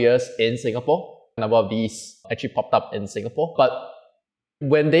last few years in Singapore. A number of these actually popped up in Singapore. But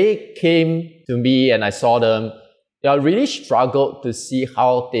when they came to me and I saw them, I really struggled to see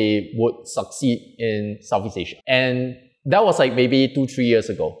how they would succeed in Southeast Asia. And that was like maybe 2-3 years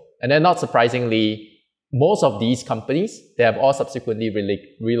ago. And then not surprisingly, most of these companies, they have all subsequently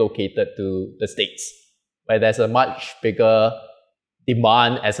relocated to the States, where there's a much bigger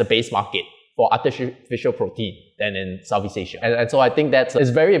demand as a base market for artificial protein than in Southeast Asia. And so I think it's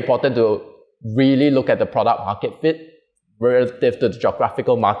very important to really look at the product market fit relative to the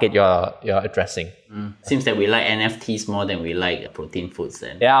geographical market you're addressing. Seems that we like NFTs more than we like protein foods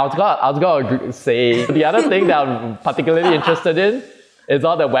then. Yeah, I was gonna say the other thing that I'm particularly interested in is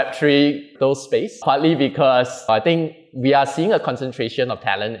all the Web3 those space, partly because I think we are seeing a concentration of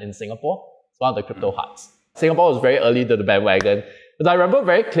talent in Singapore. It's one of the crypto hubs. Singapore was very early to the bandwagon. But I remember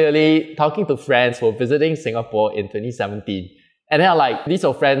very clearly talking to friends who were visiting Singapore in 2017. And then these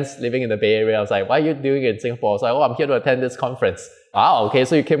are friends living in the Bay Area. I was like, what are you doing in Singapore? I was like, I'm here to attend this conference. Wow, okay,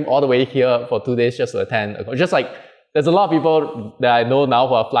 so you came all the way here for 2 days just to attend. Just like, there's a lot of people that I know now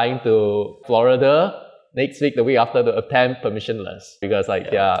who are flying to Florida next week, the week after, to attend permissionless. Because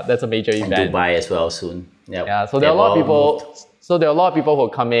that's a major event. And Dubai as well soon. Yep. Yeah, so there are a lot of people. So there are a lot of people who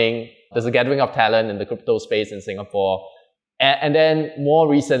are coming. There's a gathering of talent in the crypto space in Singapore. And then more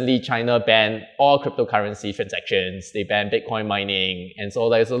recently, China banned all cryptocurrency transactions. They banned Bitcoin mining. And so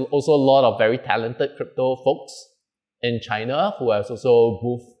there's also a lot of very talented crypto folks in China who have also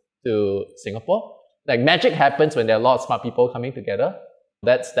moved to Singapore. Like, magic happens when there are a lot of smart people coming together.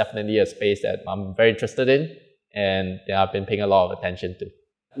 That's definitely a space that I'm very interested in and I've been paying a lot of attention to.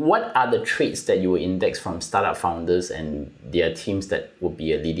 What are the traits that you will index from startup founders and their teams that would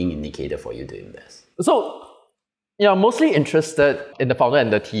be a leading indicator for you to invest? So, I'm mostly interested in the founder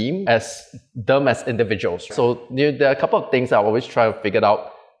and the team as individuals. So there are a couple of things I always try to figure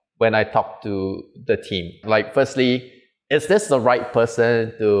out when I talk to the team. Like, firstly, is this the right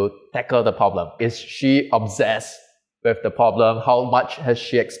person to tackle the problem? Is she obsessed with the problem? How much has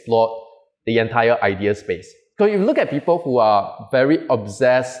she explored the entire idea space? So if you look at people who are very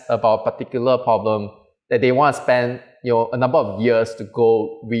obsessed about a particular problem that they want to spend a number of years to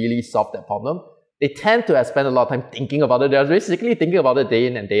go really solve that problem, they tend to have spent a lot of time thinking about it. They're basically thinking about it day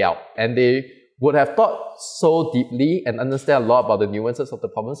in and day out. And they would have thought so deeply and understand a lot about the nuances of the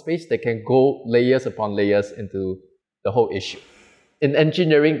problem space, they can go layers upon layers into the whole issue. In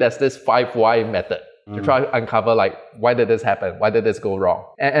engineering, there's this 5 why method to try to uncover why did this happen? Why did this go wrong?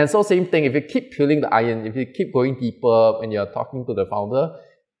 And so same thing, if you keep peeling the onion, if you keep going deeper when you're talking to the founder,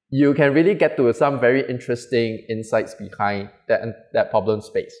 you can really get to some very interesting insights behind that problem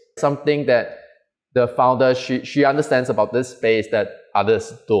space. Something that the founder, she understands about this space that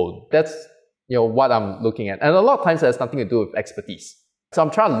others don't. That's what I'm looking at. And a lot of times it has nothing to do with expertise. So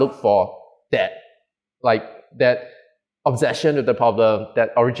I'm trying to look for that, that obsession with the problem, that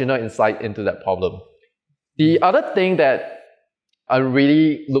original insight into that problem. The other thing that I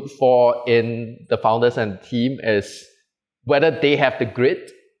really look for in the founders and team is whether they have the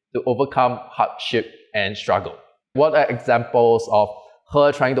grit to overcome hardship and struggle. What are examples of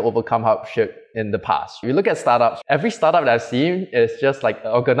her trying to overcome hardship in the past? If you look at startups, every startup that I've seen is just like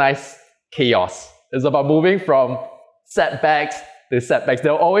an organized chaos. It's about moving from setbacks to setbacks.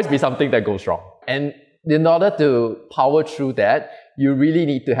 There'll always be something that goes wrong. And in order to power through that, you really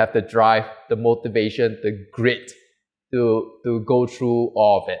need to have the drive, the motivation, the grit to go through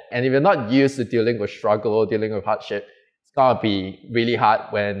all of it. And if you're not used to dealing with struggle or dealing with hardship, it's gonna be really hard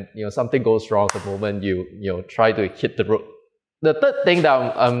when something goes wrong the moment you try to hit the road. The third thing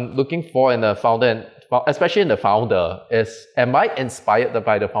that I'm looking for in a founder, and especially in the founder, is am I inspired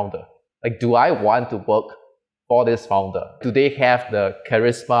by the founder? Like, do I want to work for this founder? Do they have the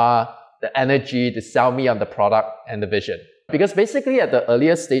charisma, the energy to sell me on the product and the vision? Because basically at the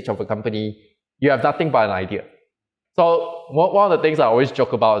earliest stage of a company, you have nothing but an idea. So one of the things I always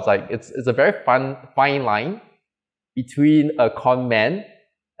joke about is like it's a very fine line between a con man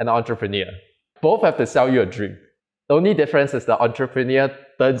and an entrepreneur. Both have to sell you a dream. The only difference is the entrepreneur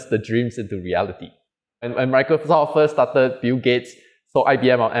turns the dreams into reality. When Microsoft first started, Bill Gates sold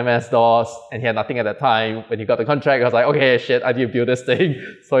IBM on MS-DOS, and he had nothing at that time. When he got the contract, he was like, okay, shit, I need to build this thing.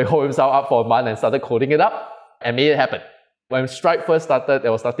 So he holed himself up for a month and started coding it up and made it happen. When Stripe first started,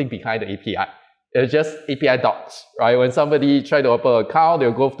 there was nothing behind the API. It was just API docs, right? When somebody tried to open an account,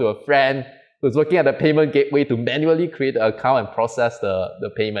 they'll go to a friend who's looking at the payment gateway to manually create an account and process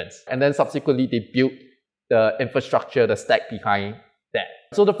the payments. And then subsequently, they built the infrastructure, the stack behind that.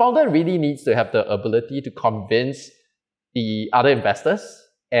 So the founder really needs to have the ability to convince the other investors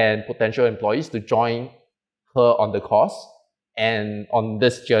and potential employees to join her on the course and on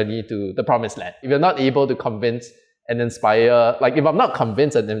this journey to the promised land. If you're not able to convince and inspire, like if I'm not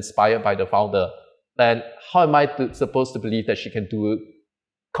convinced and inspired by the founder, then how am I supposed to believe that she can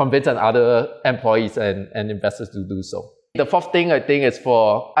convince other employees and investors to do so? The fourth thing I think is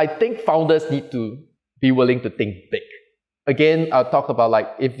I think founders need to be willing to think big. Again, I'll talk about like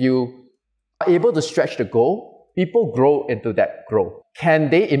if you are able to stretch the goal, people grow into that growth.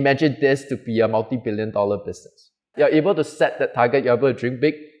 Can they imagine this to be a multi-billion-dollar business? You're able to set that target, you're able to dream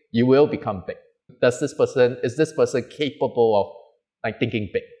big, you will become big. Is this person capable of like thinking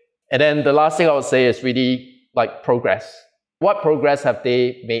big? And then the last thing I would say is really like progress. What progress have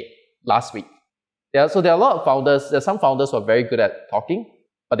they made last week? So there are a lot of founders. There are some founders who are very good at talking,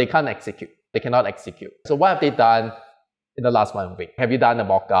 but they can't execute. They cannot execute. So what have they done in the last 1 week? Have you done a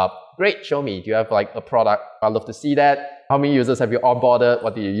mock-up? Great, show me. Do you have like a product? I'd love to see that. How many users have you onboarded?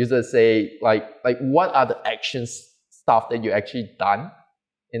 What do your users say? Like what are the actions stuff that you actually done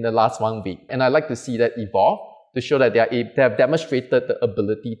in the last 1 week? And I'd like to see that evolve to show that they have demonstrated the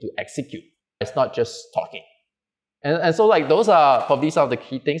ability to execute. It's not just talking. And so like those are probably some of the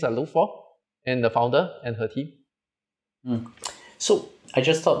key things I look for in the founder and her team. So I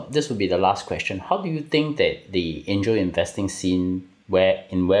just thought this would be the last question. How do you think that the angel investing scene where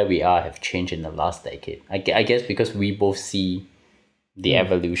we are have changed in the last decade? I guess because we both see the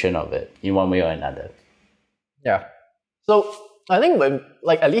evolution of it in one way or another. Yeah. So I think when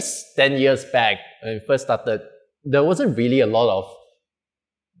like at least 10 years back when we first started, there wasn't really a lot of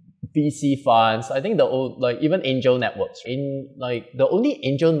VC funds. I think even angel networks. The only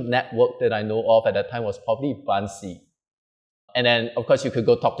angel network that I know of at that time was probably Bunsey. And then of course you could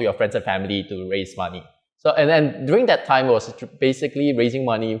go talk to your friends and family to raise money. So and then during that time it was basically raising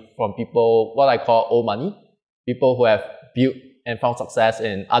money from people, what I call old money, people who have built and found success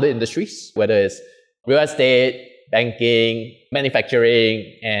in other industries, whether it's real estate, banking,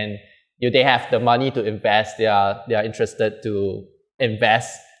 manufacturing, and they have the money to invest. They are interested to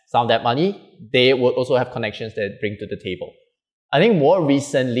invest some of that money. They would also have connections that bring to the table. I think more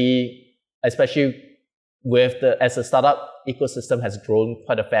recently, especially as a startup ecosystem has grown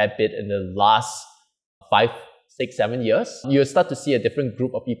quite a fair bit in the last 5, 6, 7 years, you start to see a different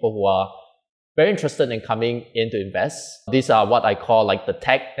group of people who are very interested in coming in to invest. These are what I call like the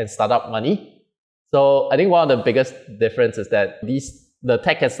tech and startup money. So I think one of the biggest difference is that the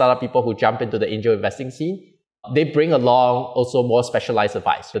tech and startup people who jump into the angel investing scene, they bring along also more specialized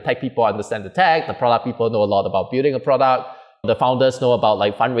advice. The tech people understand the tech, the product people know a lot about building a product, the founders know about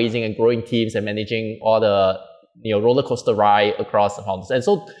like fundraising and growing teams and managing all the roller coaster ride across the founders. And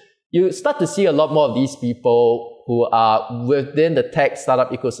so you start to see a lot more of these people who are within the tech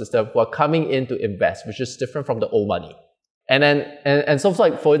startup ecosystem who are coming in to invest, which is different from the old money. And then and so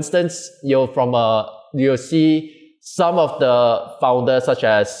like for instance, you'll see some of the founders such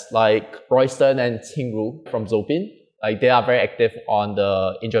as like Royston and Qingru from Zopin, like they are very active on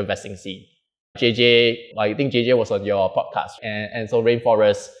the angel investing scene. JJ, I think JJ was on your podcast, and so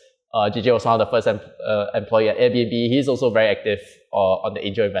Rainforest, JJ was one of the first employee at Airbnb. He's also very active on the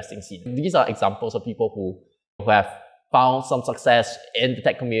angel investing scene. These are examples of people who have found some success in the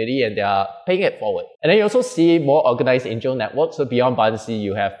tech community and they are paying it forward. And then you also see more organized angel networks. So beyond Buoyancy,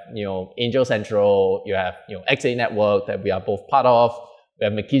 you have, Angel Central, you have, XA Network that we are both part of. We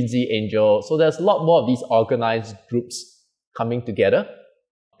have McKinsey Angel. So there's a lot more of these organized groups coming together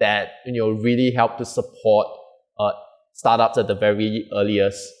that, really help to support startups at the very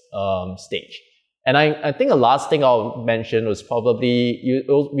earliest stage. And I think the last thing I'll mention was probably,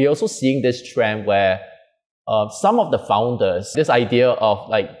 we're also seeing this trend where some of the founders, this idea of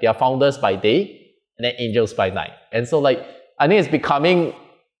like they are founders by day and then angels by night. And so I think it's becoming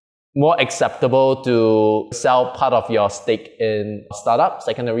more acceptable to sell part of your stake in startup,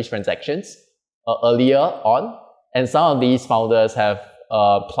 secondary transactions earlier on. And some of these founders have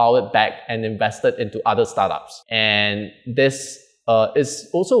plowed it back and invested into other startups. And this is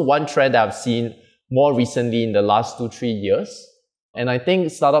also one trend that I've seen more recently in the last 2-3 years. And I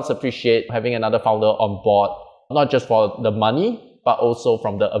think startups appreciate having another founder on board, not just for the money, but also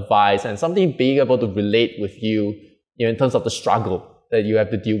from the advice and something being able to relate with you, in terms of the struggle that you have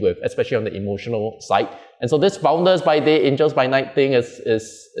to deal with, especially on the emotional side. And so this founders by day, angels by night thing is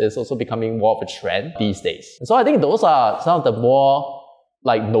also becoming more of a trend these days. And so I think those are some of the more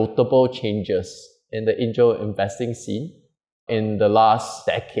notable changes in the angel investing scene in the last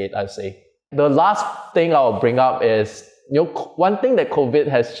decade, I'd say. The last thing I'll bring up is, one thing that COVID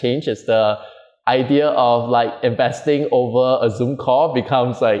has changed is the idea of investing over a Zoom call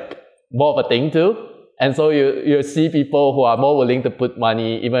becomes more of a thing too. And so you see people who are more willing to put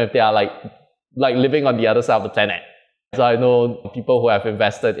money even if they are living on the other side of the planet. So I know people who have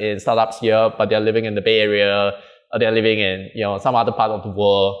invested in startups here, but they're living in the Bay Area, or they're living in some other part of the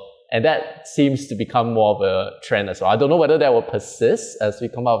world. And that seems to become more of a trend as well. I don't know whether that will persist as we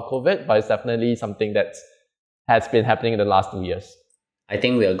come out of COVID, but it's definitely something that has been happening in the last 2 years. I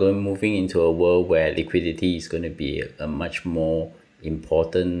think we are moving into a world where liquidity is going to be a much more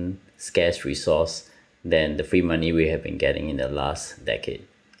important, scarce resource than the free money we have been getting in the last decade.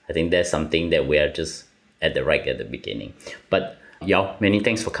 I think that's something that we are just at the beginning. But Yao, many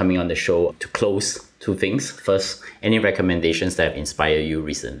thanks for coming on the show. To close, 2 things. First, any recommendations that have inspired you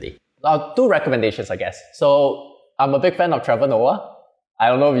recently? 2 recommendations, I guess. So I'm a big fan of Trevor Noah. I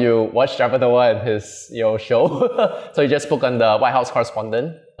don't know if you watched Trevor Noah and his show. So he just spoke on the White House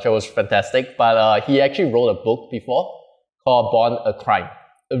Correspondent. The show was fantastic. But he actually wrote a book before called Born a Crime.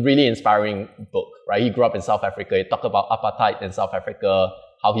 A really inspiring book, right? He grew up in South Africa. He talked about apartheid in South Africa,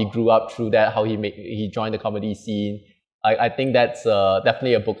 how he grew up through that, how he joined the comedy scene. I think that's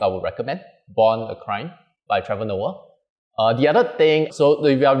definitely a book I would recommend. Born a Crime by Trevor Noah. The other thing, so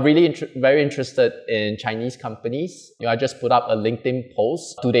if you are really very interested in Chinese companies, I just put up a LinkedIn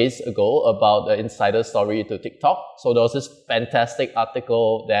post 2 days ago about the insider story to TikTok. So there was this fantastic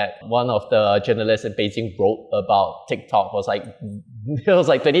article that one of the journalists in Beijing wrote about TikTok. It was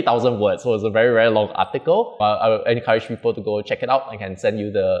 20,000 words, so it was a very, very long article. I would encourage people to go check it out. I can send you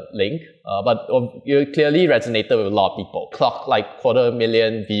the link. But it clearly resonated with a lot of people. Clocked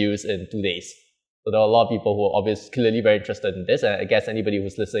 250,000 views in 2 days. So there are a lot of people who are obviously clearly very interested in this, and I guess anybody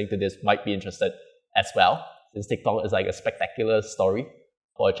who's listening to this might be interested as well, since TikTok is a spectacular story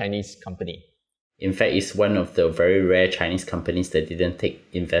for a Chinese company. In fact, it's one of the very rare Chinese companies that didn't take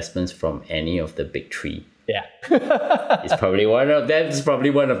investments from any of the big 3. Yeah. That's probably one of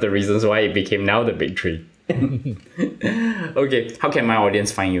the reasons why it became now the big 3. Okay, how can my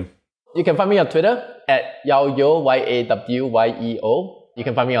audience find you? You can find me on Twitter at Yaoyo, YAWYEO. You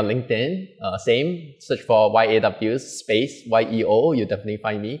can find me on LinkedIn, same, search for YAW space YEO, you'll definitely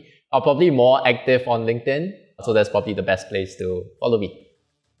find me. I'm probably more active on LinkedIn, so that's probably the best place to follow me.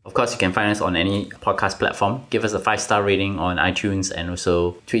 Of course, you can find us on any podcast platform. Give us a 5-star rating on iTunes and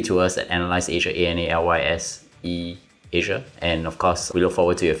also tweet to us at Analyse Asia, ANALYSE Asia. And of course, we look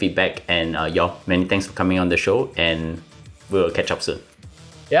forward to your feedback. And Yao, many thanks for coming on the show, and we'll catch up soon.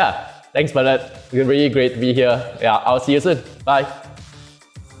 Yeah, thanks Bernard. It's really great to be here. Yeah, I'll see you soon. Bye.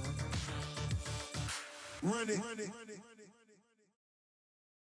 Run it.